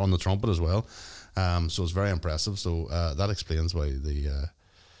pressure on the trumpet as well. So it's very impressive. So that explains why the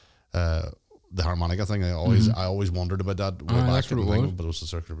harmonica thing. I always wondered about that. Way back that's what it was. but it was the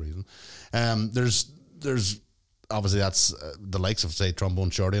circular breathing. There's obviously that's the likes of, say,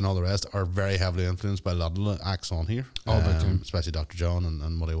 Trombone Shorty and all the rest are very heavily influenced by a lot of the acts on here. Big time. Especially Dr. John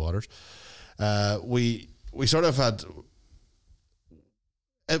and Muddy Waters. We sort of had.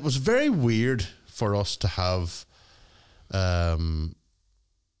 It was very weird for us to have. Well,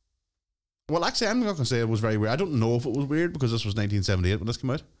 actually, I'm not going to say it was very weird. I don't know if it was weird because this was 1978 when this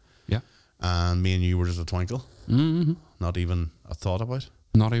came out. Yeah. And me and you were just a twinkle. Mm-hmm. Not even a thought about.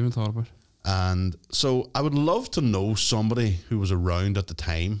 Not even thought about. And so I would love to know somebody who was around at the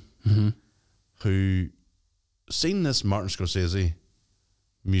time who seen this Martin Scorsese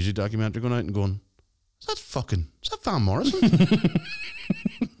music documentary going out and going, is that Van Morrison?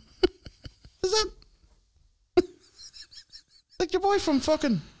 Is that like your boy from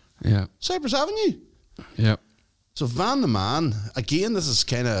fucking Cypress Avenue? Yeah. So Van the Man, again, this is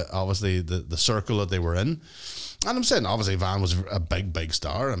kind of obviously the circle that they were in. And I'm saying obviously Van was a big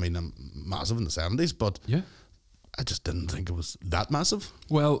star. I mean, massive in the 70s, but I just didn't think it was that massive.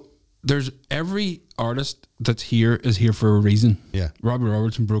 Well, there's every artist that's here is here for a reason. Yeah. Robbie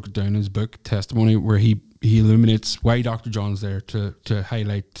Robertson broke it down in his book Testimony, where he illuminates why Dr. John's there to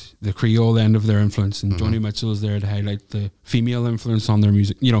highlight the Creole end of their influence, and Joni Mitchell is there to highlight the female influence on their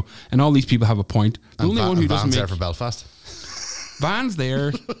music. You know, and all these people have a point. The only one who doesn't Van's make there for Belfast. Van's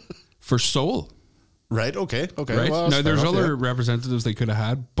there for soul. Right. Okay. Right. Well, Now there's enough, other representatives they could have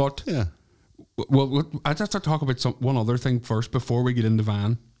had, but well, I'd have to talk about one other thing first before we get into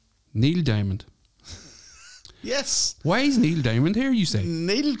Van. Neil Diamond. Yes. Why is Neil Diamond here, you say?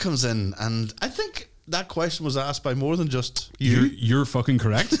 Neil comes in, and I think that question was asked by more than just you. You're fucking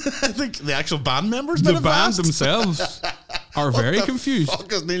correct. I think the actual band members, the band themselves, are very confused. What the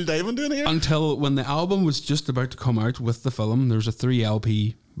fuck is Neil Diamond doing here? Until when the album was just about to come out with the film, there's a 3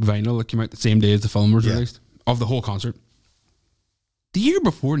 LP vinyl that came out the same day as the film was released of the whole concert. The year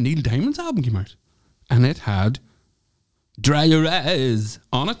before, Neil Diamond's album came out, and it had "Dry Your Eyes"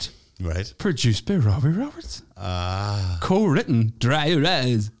 on it. Right. Produced by Robbie Robertson. Co-written "Dry Your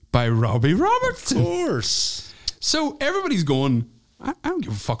Eyes" by Robbie Robertson. Of course. So everybody's going, I don't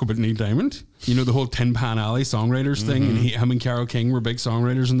give a fuck about Neil Diamond. You know, the whole Tin Pan Alley songwriters thing, and him and Carole King were big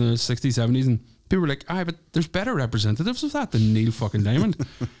songwriters in the 60s, 70s, and people were like, but there's better representatives of that than Neil fucking Diamond.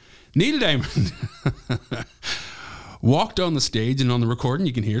 Neil Diamond walked on the stage, and on the recording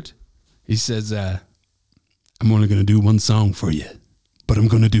you can hear it. He says, I'm only going to do one song for you, but I'm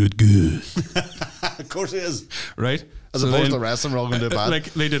going to do it good. Of course he is. Right? As opposed to the rest of them are all going to do it bad.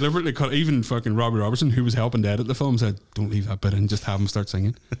 Like, they deliberately cut, even fucking Robbie Robertson, who was helping to edit the film, said, don't leave that bit in, just have him start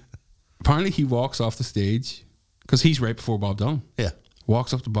singing. Apparently he walks off the stage, because he's right before Bob Dylan. Yeah.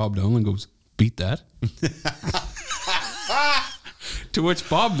 Walks up to Bob Dylan and goes, beat that. To which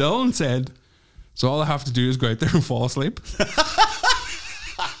Bob Dylan said, so all I have to do is go out there and fall asleep.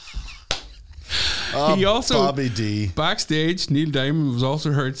 He also, Bobby D. Backstage, Neil Diamond was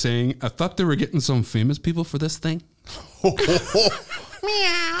also heard saying, I thought they were getting some famous people for this thing.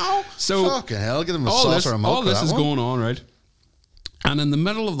 Meow. So fucking hell, get him a saucer of milk. All this is going on, right? And in the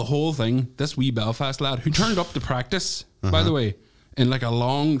middle of the whole thing, this wee Belfast lad who turned up to practice, by the way, in like a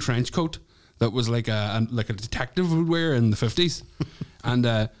long trench coat that was like a detective would wear in the 50s.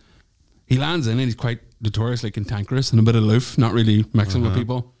 And he lands in and he's quite notoriously cantankerous and a bit aloof, not really mixing with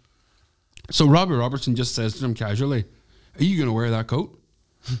people. So Robbie Robertson just says to him casually, are you going to wear that coat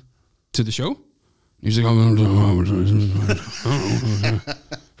to the show? He's like,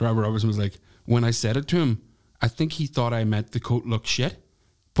 Robert Robertson was like, when I said it to him, I think he thought I meant the coat looked shit,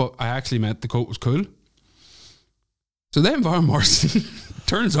 but I actually meant the coat was cool. So then Van Morrison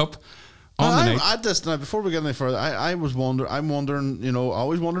turns up on the night. At this now, before we get any further, I'm wondering, I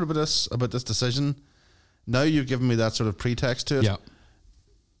always wondered about this decision. Now you've given me that sort of pretext to it. Yeah.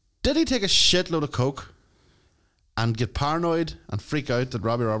 Did he take a shitload of coke and get paranoid and freak out that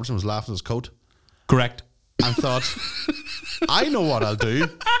Robbie Robertson was laughing at his coat? Correct. And thought, I know what I'll do.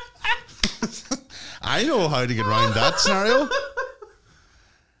 I know how to get around that scenario.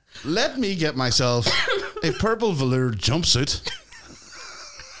 Let me get myself a purple velour jumpsuit,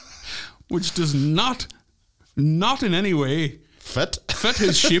 which does not in any way fit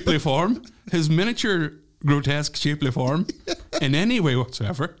his shapely form, his miniature grotesque shapely form in any way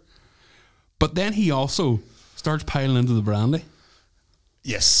whatsoever. But then he also starts piling into the brandy.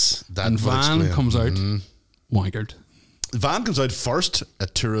 Yes, that and Van comes out wankered. Van comes out first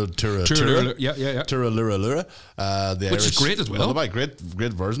at Tura yeah. Tura Lura Lura, the which is great as well. Lullaby, great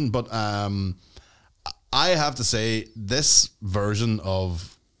version. But I have to say, this version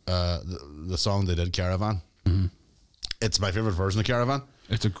of the song they did, Caravan, it's my favorite version of Caravan.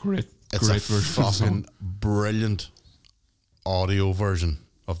 It's a great version. Fucking brilliant audio version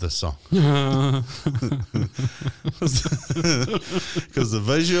of this song. Because the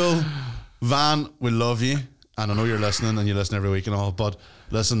visual, Van, we love you. And I know you're listening and you listen every week and all, but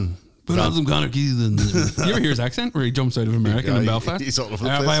listen. Put on some Connor Keys. You ever hear his accent where he jumps out of American in Belfast? He's all over the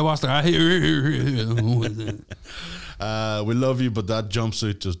Everybody wants to. We love you, but that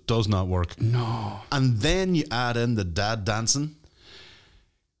jumpsuit just does not work. No. And then you add in the dad dancing.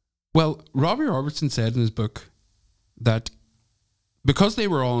 Well, Robbie Robertson said in his book that because they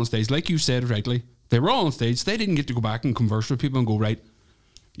were all on stage, like you said rightly, they were all on stage, they didn't get to go back and converse with people and go, right,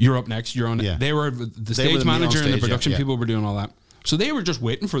 you're up next, you're on it. Yeah. They were the stage manager and the production people were doing all that. So they were just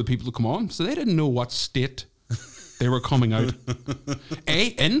waiting for the people to come on. So they didn't know what state they were coming out.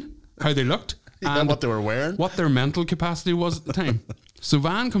 In how they looked and what they were wearing, what their mental capacity was at the time. So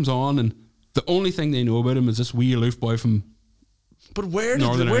Van comes on, and the only thing they know about him is this wee aloof boy from. But where did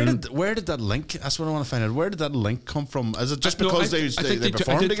that link? That's what I want to find out. Where did that link come from? Is it just because they performed together?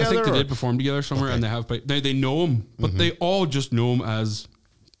 I think they did perform together somewhere, okay. And they have. They know him, but they all just know him as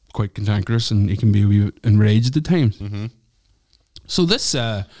quite cantankerous, and he can be a wee bit enraged at times. Mm-hmm. So this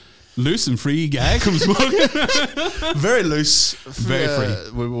loose and free guy comes walking. Very loose, very free.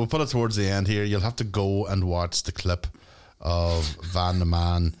 We'll put it towards the end here. You'll have to go and watch the clip of Van the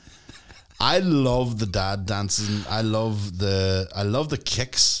Man. I love the dad dancing. I love the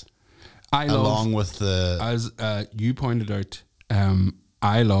kicks. Along with the, as you pointed out,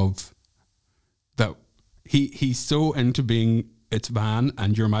 I love that he's so into being it's Van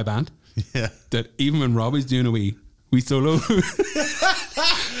and you're my band. Yeah. That even when Robbie's doing a wee solo, fans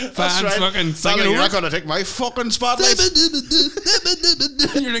right. fucking singing You're over. not going to take my fucking spotlight.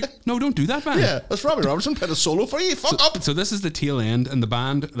 You're like, no, don't do that, Van. Yeah, that's Robbie Robertson played a solo for you. Fuck up. So this is the tail end, and the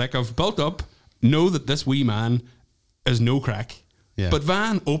band, like I've built up, know that this wee man is no crack. Yeah. But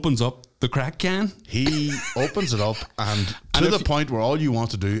Van opens up the crack can. He opens it up, and to the point where all you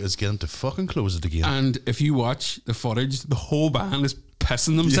want to do is get him to fucking close it again. And if you watch the footage, the whole band is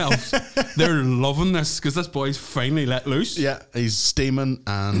pissing themselves. Yeah. They're loving this because this boy's finally let loose. Yeah, he's steaming,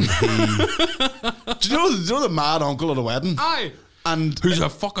 and he. do you know the mad uncle at the wedding? Aye. And who's a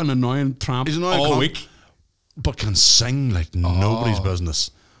fucking annoying tramp all week, but can sing like nobody's business.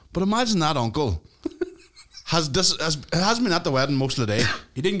 But imagine that uncle hasn't been at the wedding most of the day.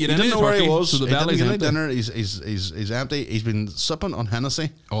 He didn't get he any didn't know where he was. So the belly's he didn't empty. Get dinner. He's empty. He's been sipping on Hennessy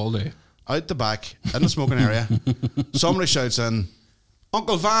all day. Out the back in the smoking area. Somebody shouts in,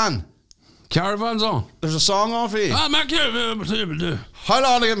 "Uncle Van, Caravan's on. There's a song on for you." How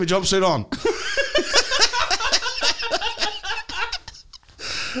long to get my jumpsuit on?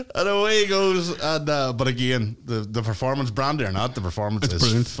 And away he goes. And but again, the performance, brandy or not, the performance is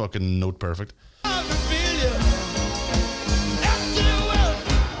brilliant. Fucking note perfect.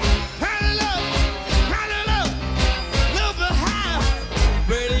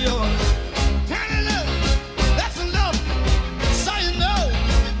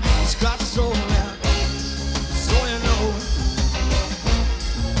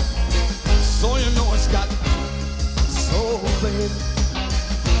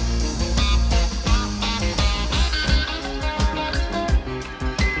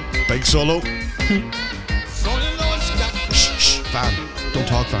 Big solo. Shh, Van. Don't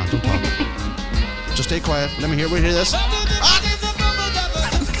talk, Van. Don't talk. Just stay quiet. Let me hear this.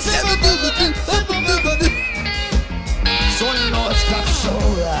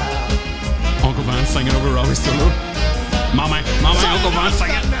 singing over Robbie's solo. Mama, Uncle Van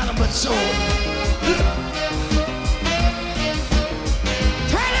singing.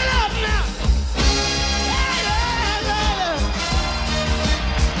 Turn it up now.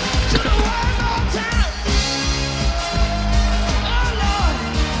 Just one more time. Oh Lord.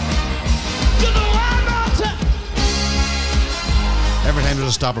 Just one more time. Every time there's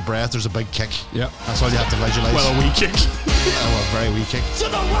a stop of breath, there's a big kick. Yeah. That's all you have to visualize. Well, a wee kick. Oh, a very wee kick.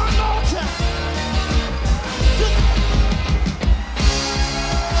 Just one more time.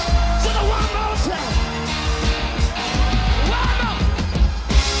 Just one more time. One more.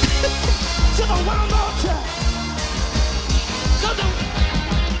 Just one more time.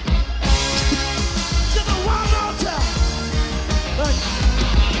 Just one more time.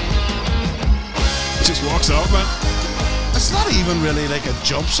 Just walks off, man. It's not even really like a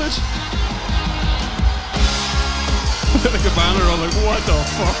jumpsuit. Like a banner on, like, what the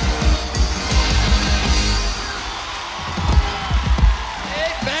fuck?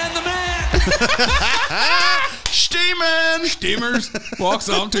 Hey, Van the Man. Steamers. Walks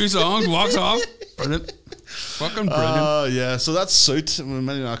off 2 songs, walks off. Brilliant. Fucking brilliant. Yeah, so that suit,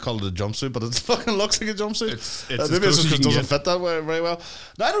 maybe not call it a jumpsuit, but it fucking looks like a jumpsuit. It's Maybe as it's close as just you can doesn't get. fit that way very well.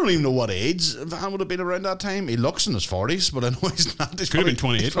 Now, I don't even know what age Van would have been around that time. He looks in his 40s, but I know he's not. He's Could have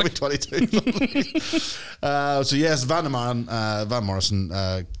probably- been 28, He's probably 22. So yes, Van Morrison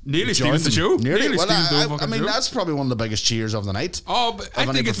Nearly joined steals the them. show. Nearly. Well, steals the I fucking mean, show. that's probably one of the biggest cheers of the night. Oh, but I Of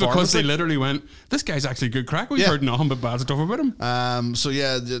any think it's because performance, they like- literally went, this guy's actually good crack. We've Yeah. heard nothing but bad stuff about him. So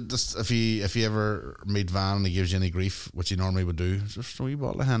yeah, just if you ever meet Van and he gives you any grief, which he normally would do, just a wee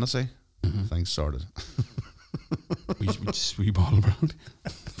bottle of Hennessy. Things sorted. we ball around.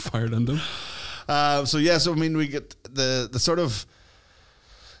 Fired into him. So yeah, so I mean, we get the sort of.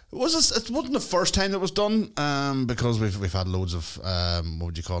 It wasn't the first time that was done, because we've had loads of what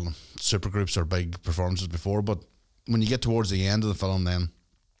would you call them, super groups or big performances before. But when you get towards the end of the film, then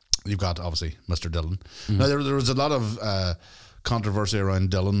you've got obviously Mr. Dylan. Now there was a lot of controversy around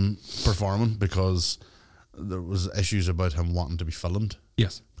Dylan performing because there was issues about him wanting to be filmed.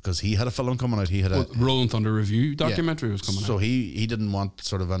 Yes. Because he had a film coming out. He had a Rolling Thunder Review documentary was coming so out. he didn't want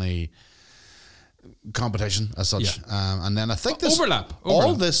sort of any competition as such. And then I think this Overlap.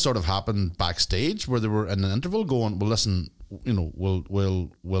 all this sort of happened backstage where they were in an interval going, well, listen, you know,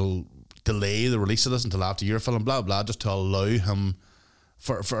 we'll delay the release of this until after your film, blah blah, just to allow him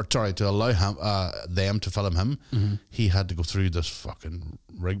to allow him them to film him. He had to go through this fucking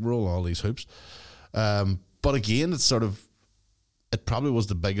rigmarole, all these hoops. But again, it's sort of, it probably was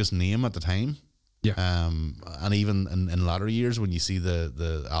the biggest name at the time. Yeah. And even in latter years, when you see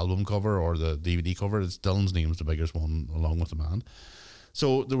the album cover or the DVD cover, it's Dylan's name's the biggest one along with the band.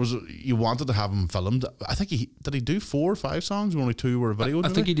 So you wanted to have him filmed. I think did he do 4 or 5 songs? Only 2 were video. I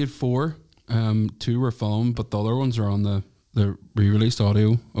think he did 4. 2 were filmed, but the other ones are on the re-released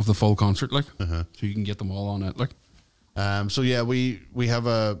audio of the full concert, like, so you can get them all on it, like. So yeah, we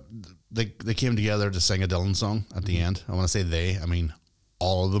have they came together to sing a Dylan song at the end. I want to say I mean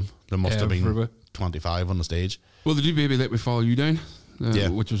all of them. There must have been Everybody. 25 on the stage. Well, they do Baby Let Me Follow You Down, Yeah.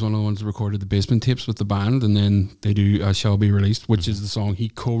 which was one of the ones that recorded the basement tapes with the band, and then they do Shall Be Released, which is the song he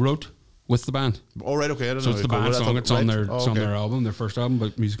co-wrote with the band. All right, okay. I don't So know. it's the band song. It's on their album, their first album,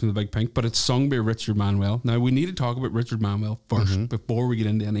 but Music from the Big Pink. But it's sung by Richard Manuel. Now we need to talk about Richard Manuel first before we get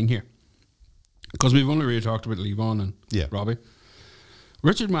into anything here, because we've only really talked about Levon and Robbie.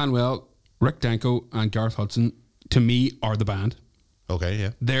 Richard Manuel, Rick Danko, and Garth Hudson, to me, are the band. Okay,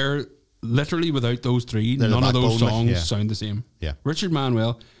 yeah. They're literally, without those three, They're the none of those backbone, like, songs yeah. sound the same. Yeah. Richard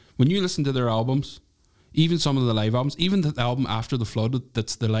Manuel, when you listen to their albums, even some of the live albums, even the album After the Flood,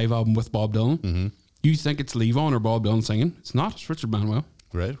 that's the live album with Bob Dylan, you think it's Levon or Bob Dylan singing. It's not. It's Richard Manuel.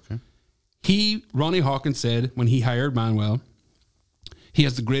 Right, okay. Ronnie Hawkins said when he hired Manuel, he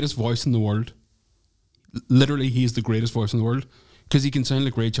has the greatest voice in the world. Literally, he is the greatest voice in the world because he can sound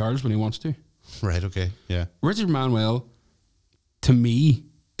like Ray Charles when he wants to. Right, okay, yeah. Richard Manuel, to me,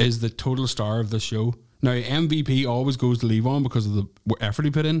 is the total star of this show. Now, MVP always goes to Levon because of the effort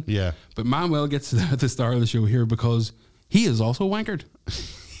he put in. Yeah. But Manuel gets the star of the show here because he is also wankered.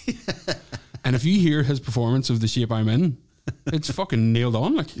 And if you hear his performance of The Shape I'm In, it's fucking nailed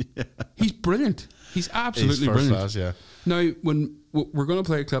on. Like, he's brilliant. He's absolutely first brilliant. class, yeah. Now, when we're going to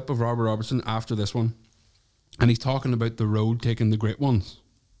play a clip of Robert Robertson after this one, and he's talking about the road taking the great ones.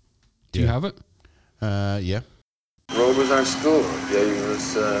 Do you have it? Yeah. Road was our school. It gave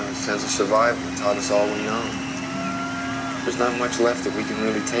us a sense of survival. It taught us all we know. There's not much left that we can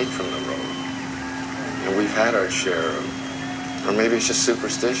really take from the road. And we've had our share of, or maybe it's just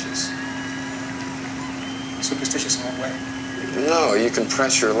superstitious. Superstitious in what way? No, you can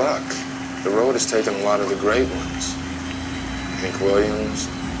press your luck. The road has taken a lot of the great ones. Hank Williams,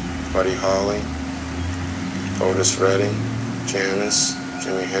 Buddy Holly, Otis Redding, Janis,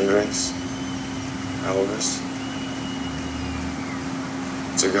 Jimi Hendrix, Elvis.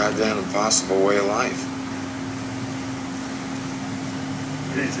 It's a goddamn impossible way of life.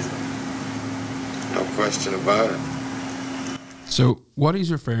 No question about it. So what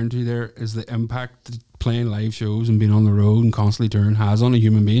he's referring to there is the impact that playing live shows and being on the road and constantly touring has on a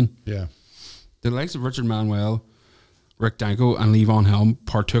human being. Yeah. The likes of Richard Manuel, Rick Danko and Levon Helm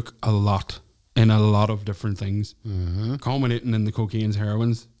partook a lot in a lot of different things, culminating in the cocaines,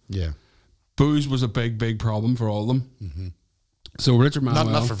 heroines. Yeah. Booze was a big, big problem for all of them. So Richard Manuel...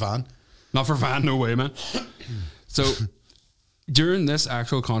 Not for Van. Not for Van, no way, man. So during this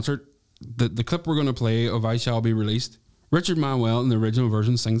actual concert, the clip we're going to play of I Shall Be Released, Richard Manuel in the original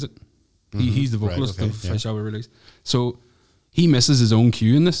version sings it. He's the vocalist of I Shall Be Released. So he misses his own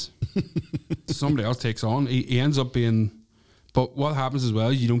cue in this. Somebody else takes on. He ends up being... But what happens as well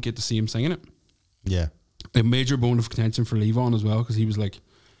is you don't get to see him singing it. Yeah. A major bone of contention for Levon as well, because he was like,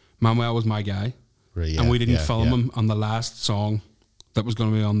 Manuel was my guy. Right, yeah, and we didn't film him on the last song that was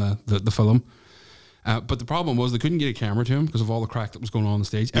going to be on the film. But the problem was they couldn't get a camera to him because of all the crack that was going on the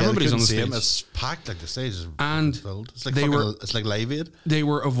stage. Yeah, Everybody's on the see stage. Him. It's packed, like the stage is and filled. It's like it's like Live Aid. They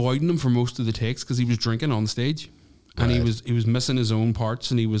were avoiding him for most of the takes because he was drinking on the stage, and he was missing his own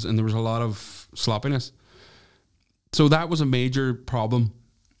parts, and there was a lot of sloppiness. So that was a major problem.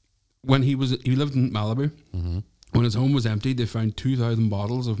 When he lived in Malibu. When his home was empty, they found 2,000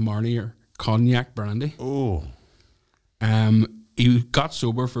 bottles of Marnie or cognac brandy. Oh. He got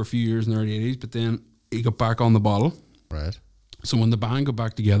sober for a few years in the early 80s, but then he got back on the bottle. Right. So when the band got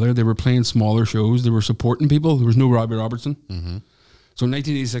back together, they were playing smaller shows. They were supporting people. There was no Robbie Robertson. So in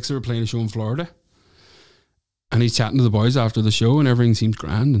 1986, they were playing a show in Florida. And he's chatting to the boys after the show, and everything seems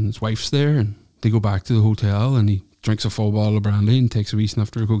grand, and his wife's there, and they go back to the hotel, and he drinks a full bottle of brandy and takes a wee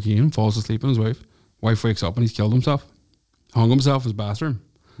snifter of cocaine, falls asleep on his wife. Wife wakes up and he's killed himself. Hung himself in his bathroom.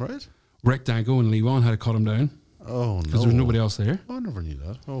 Right. Rick Danko and Levon had to cut him down. Oh, no. Because there was nobody else there. I never knew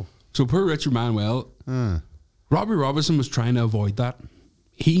that. Oh. So poor Richard Manuel, Robbie Robertson was trying to avoid that.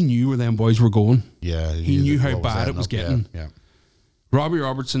 He knew where them boys were going. Yeah. He knew how bad it was getting. Yeah. Robbie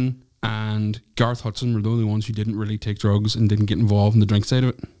Robertson and Garth Hudson were the only ones who didn't really take drugs and didn't get involved in the drink side of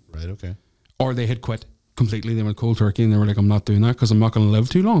it. Right, okay. Or they had quit completely. They went cold turkey and they were like, I'm not doing that because I'm not going to live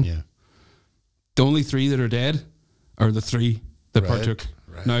too long. Yeah. The only three that are dead are the three that partook.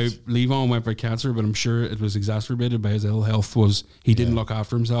 Right. Now, Levon went by cancer, but I'm sure it was exacerbated by his ill health. He didn't look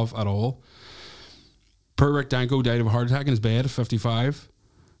after himself at all. Poor Rick Danko died of a heart attack in his bed at 55,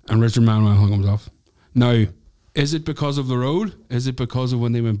 and Richard Manuel hung himself. Now, is it because of the road? Is it because of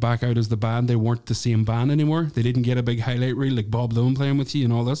when they went back out as the band, they weren't the same band anymore? They didn't get a big highlight reel like Bob Dylan playing with you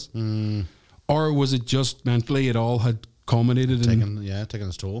and all this? Or was it just mentally it all had culminated taking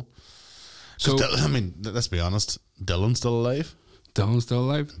its toll? So, I mean, let's be honest, Dylan's still alive. Dylan's still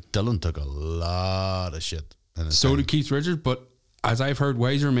alive. Dylan took a lot of shit. So did Keith Richards, but as I've heard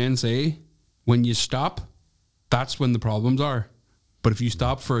wiser men say, when you stop, that's when the problems are. But if you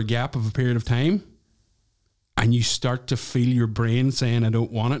stop for a gap of a period of time and you start to feel your brain saying, I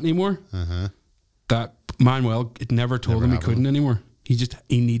don't want it anymore, that Manuel, it never told him he couldn't anymore. He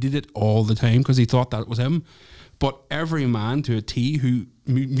needed it all the time because he thought that was him. But every man to a T who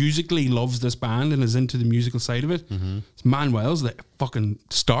musically loves this band and is into the musical side of it, Manuel's the fucking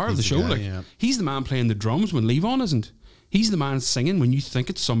star of the show. He's the man playing the drums when Levon isn't. He's the man singing when you think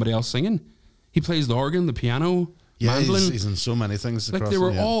it's somebody else singing. He plays the organ, the piano, mandolin. He's in so many things. Like they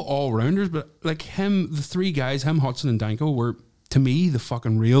were all rounders, but like him, the three guys, him, Hudson and Danko, were to me the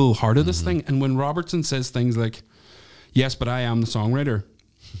fucking real heart of this thing. And when Robertson says things like, yes, but I am the songwriter,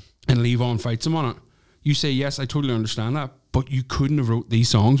 and Levon fights him on it, you say, yes, I totally understand that, but you couldn't have wrote these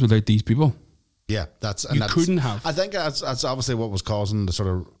songs without these people. Yeah, you couldn't have. I think that's obviously what was causing the sort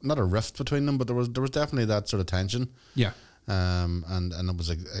of, not a rift between them, but there was definitely that sort of tension. Yeah. And it was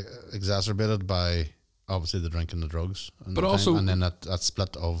exacerbated by obviously the drink and the drugs, but also, and then that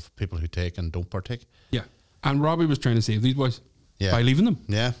split of people who take and don't partake. Yeah, and Robbie was trying to save these boys by leaving them.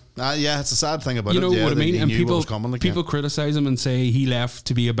 Yeah, it's a sad thing about it. You know what I mean? And people criticize him and say he left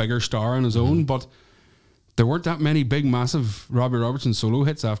to be a bigger star on his own, but there weren't that many big, massive Robbie Robertson solo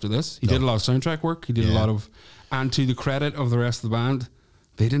hits after this. He did a lot of soundtrack work. He did a lot of, and to the credit of the rest of the band,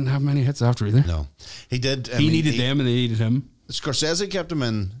 they didn't have many hits after either. No, he did. He needed them, and they needed him. Scorsese kept him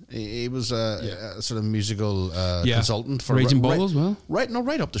in. He was a sort of musical consultant for Raging Bull as well.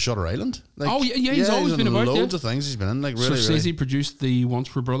 Right up to Shutter Island. He's always been about loads of things. He's been in. Like really, Scorsese produced the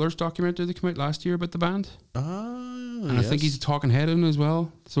Once Were Brothers documentary that came out last year about the band. and I think he's a talking head in as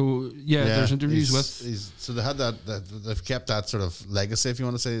well. So yeah, there's interviews with. So they had that. They've kept that sort of legacy, if you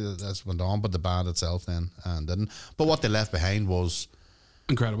want to say, that's went on, but the band itself then didn't. But what they left behind was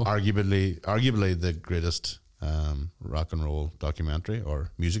incredible. Arguably the greatest rock and roll documentary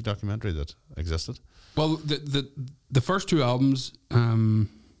or music documentary that existed. Well, the first two albums,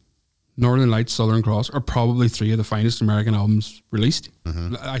 Northern Lights, Southern Cross, are probably three of the finest American albums released.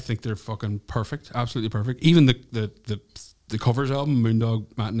 Mm-hmm. I think they're fucking perfect, absolutely perfect. Even the covers album, Moondog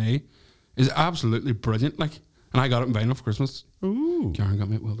Matinee, is absolutely brilliant. Like, and I got it in vinyl for Christmas. Ooh, Karen got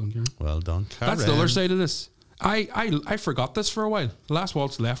me. Well done, Karen. Well done, Karen. That's the other side of this. I forgot this for a while. The Last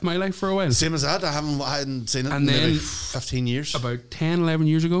Waltz left my life for a while. Same as that. I hadn't seen it and in then maybe 15 years. About 10, 11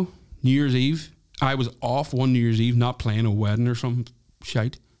 years ago, New Year's Eve, I was off one New Year's Eve, not playing a wedding or some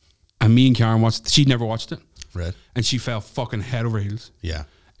shite. And me and Karen watched. She'd never watched it, right? And she fell fucking head over heels. Yeah.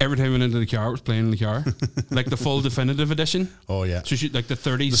 Every time we went into the car, it was playing in the car, like the full definitive edition. Oh yeah. So she like the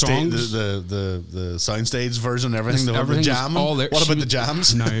 30 songs, the soundstage version, everything. The jam. All there. What about the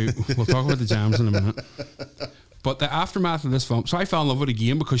jams? No, we'll talk about the jams in a minute. But the aftermath of this film, so I fell in love with it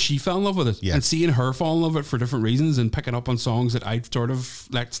again because she fell in love with it, and seeing her fall in love with it for different reasons and picking up on songs that I'd sort of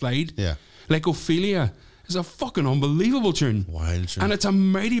let slide. Yeah. Like Ophelia is a fucking unbelievable tune. Wild tune. And it's a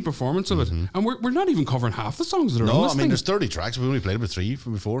mighty performance of it. And we're not even covering half the songs that are on this thing. There's 30 tracks. We only played about 3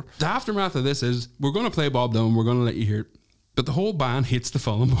 from before. The aftermath of this is we're going to play Bob Dylan. We're going to let you hear it. But the whole band hates the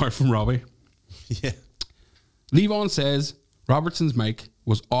film apart from Robbie. Yeah. Levon says Robertson's mic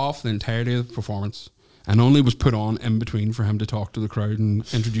was off the entirety of the performance and only was put on in between for him to talk to the crowd and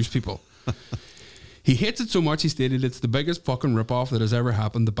introduce people. He hates it so much, he stated, it's the biggest fucking rip-off that has ever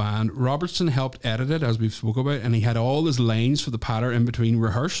happened. The band. Robertson helped edit it, as we've spoke about, and he had all his lines for the patter in between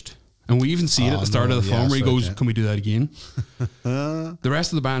rehearsed. And we even see it at the start of the film where he goes, can we do that again? The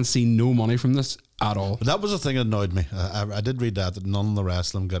rest of the band see no money from this at all. But that was the thing that annoyed me. I did read that none of the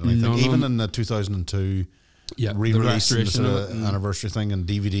rest of them got anything. Even in the 2002 re-release, the sort of anniversary thing, and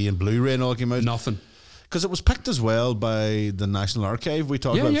DVD and Blu-ray and all came out. Nothing. Because it was picked as well by the National Archive we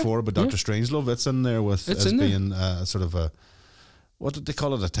talked about before, but Dr. Strangelove, it's in there with being sort of a, what did they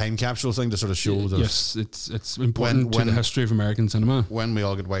call it, a time capsule thing to sort of show that. Yes, it's important to the history of American cinema. When we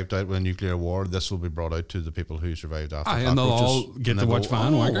all get wiped out with a nuclear war, this will be brought out to the people who survived after and they'll all get to watch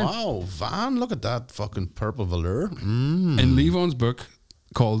Van Wanker. Wow, Van, look at that fucking purple velour. In Levon's book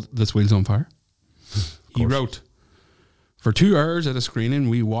called This Wheel's on Fire, he wrote, for 2 hours at a screening,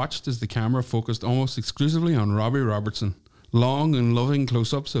 we watched as the camera focused almost exclusively on Robbie Robertson. Long and loving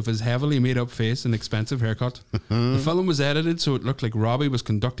close-ups of his heavily made-up face and expensive haircut. The film was edited so it looked like Robbie was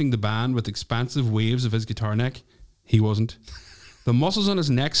conducting the band with expansive waves of his guitar neck. He wasn't. The muscles on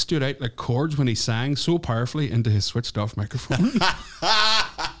his neck stood out like cords when he sang so powerfully into his switched-off microphone.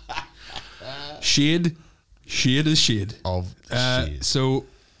 Shade is shade. Of shade. So...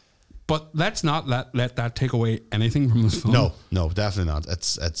 But let's not let that take away anything from this film. No, definitely not.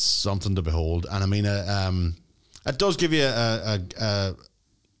 It's something to behold, and I mean, it does give you a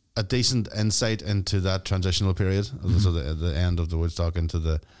decent insight into that transitional period, so the end of the Woodstock into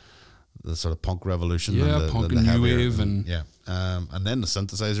the sort of punk revolution, punk and new wave, and then the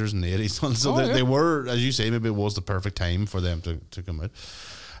synthesizers in the 80s. So they were, as you say, maybe it was the perfect time for them to come out.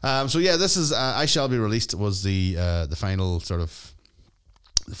 This is "I Shall Be Released" was the final sort of.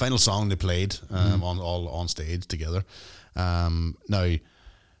 The final song they played on stage together. Now,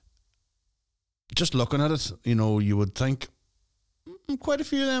 just looking at it, you would think quite a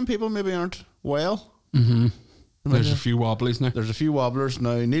few of them people maybe aren't well. Mm-hmm. There's a few wobblies now. There's a few wobblers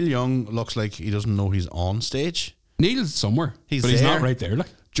now. Neil Young looks like he doesn't know he's on stage. Neil's somewhere, but he's not right there.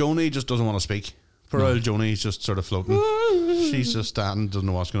 Like Joni just doesn't want to speak. Poor old Joni's just sort of floating. She's just standing, doesn't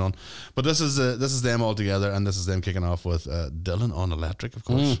know what's going on. But this is them all together, and this is them kicking off with Dylan on electric, of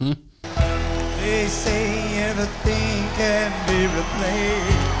course. Mm-hmm. They say everything can be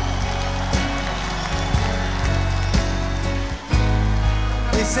replaced.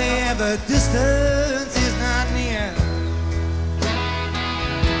 They say the distance is not near.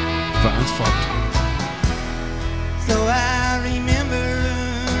 Van's fucked. So I remember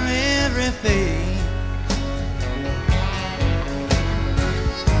everything.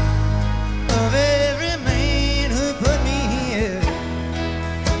 Of every man who put me here.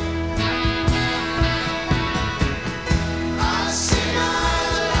 I see my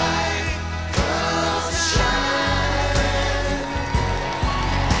light come shining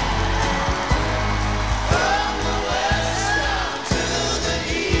from the west down to the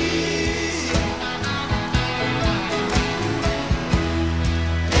east.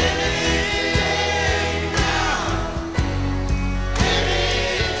 Any day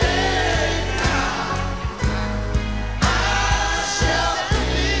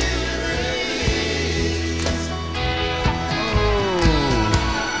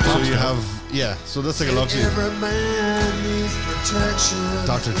yeah, so let's take a look. Every man needs protection.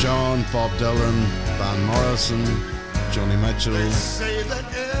 Dr. John, Bob Dylan, Van Morrison, Joni Mitchell. Say that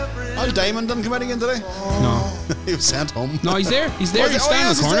every Al Diamond didn't come out again today. No. He was sent home. No, he's there. He's there. Oh, He's oh, standing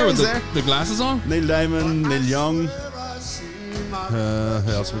yes, in the he's corner there, with he's the, there. the glasses on. Neil Diamond, Neil Young.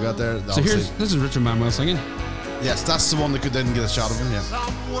 Who else we got there? So this is Richard Manuel singing. Yes, that's the one that didn't get a shot of him. Yeah.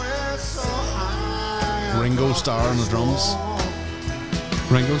 somewhere so high. Ringo Starr on the drums.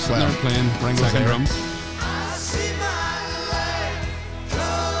 Ringo's sitting there playing Ringo's second there. drums. I see my light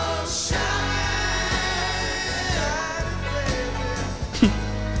go shine.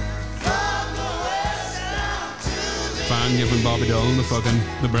 From the west down to the Fan giving Bobby Dylan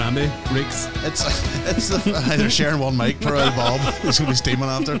the brandy reeks. They're sharing one mic for old Bob. Who's going to be steaming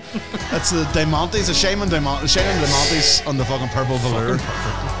after. It's the Diamantes, the Shaman Diamantes on the fucking purple velour.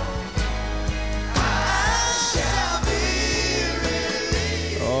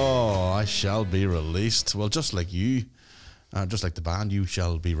 Oh, I shall be released. Well, just like you, just like the band, you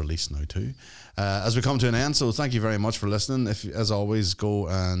shall be released now too. As we come to an end, so thank you very much for listening. If, as always, go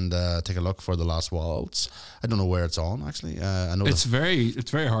and take a look for The Last Waltz. I don't know where it's on actually. I know It's very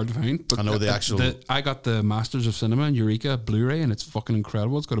hard to find. But I know the actual. I got the Masters of Cinema and Eureka Blu-ray, and it's fucking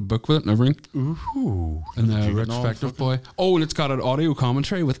incredible. It's got a book with it and everything. Ooh, And the retrospective boy. Oh, and it's got an audio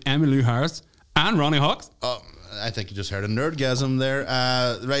commentary with Emmylou Harris and Ronnie Hawks. I think you just heard a nerdgasm there.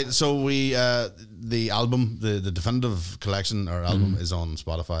 Right, so we the album, the definitive collection or album is on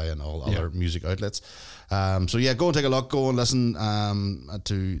Spotify and all other music outlets. So yeah, go and take a look. Go and listen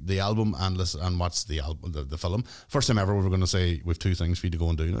to the album and listen and watch the album, the film. First time ever, we're going to say we've two things for you to go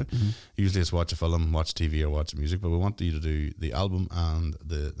and do now. Usually it's watch a film, watch TV, or watch music, but we want you to do the album and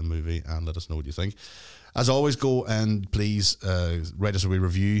the movie and let us know what you think. As always, go and please write us a wee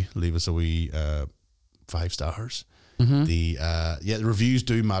review, leave us a wee 5 stars. The reviews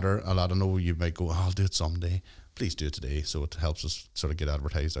do matter a lot. I know you might go, I'll do it someday. Please do it today, so it helps us sort of get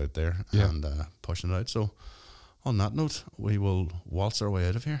advertised out there and pushing it out. So on that note, we will waltz our way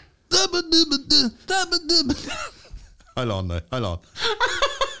out of here. How long now?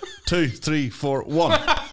 2, 3, 4, 1.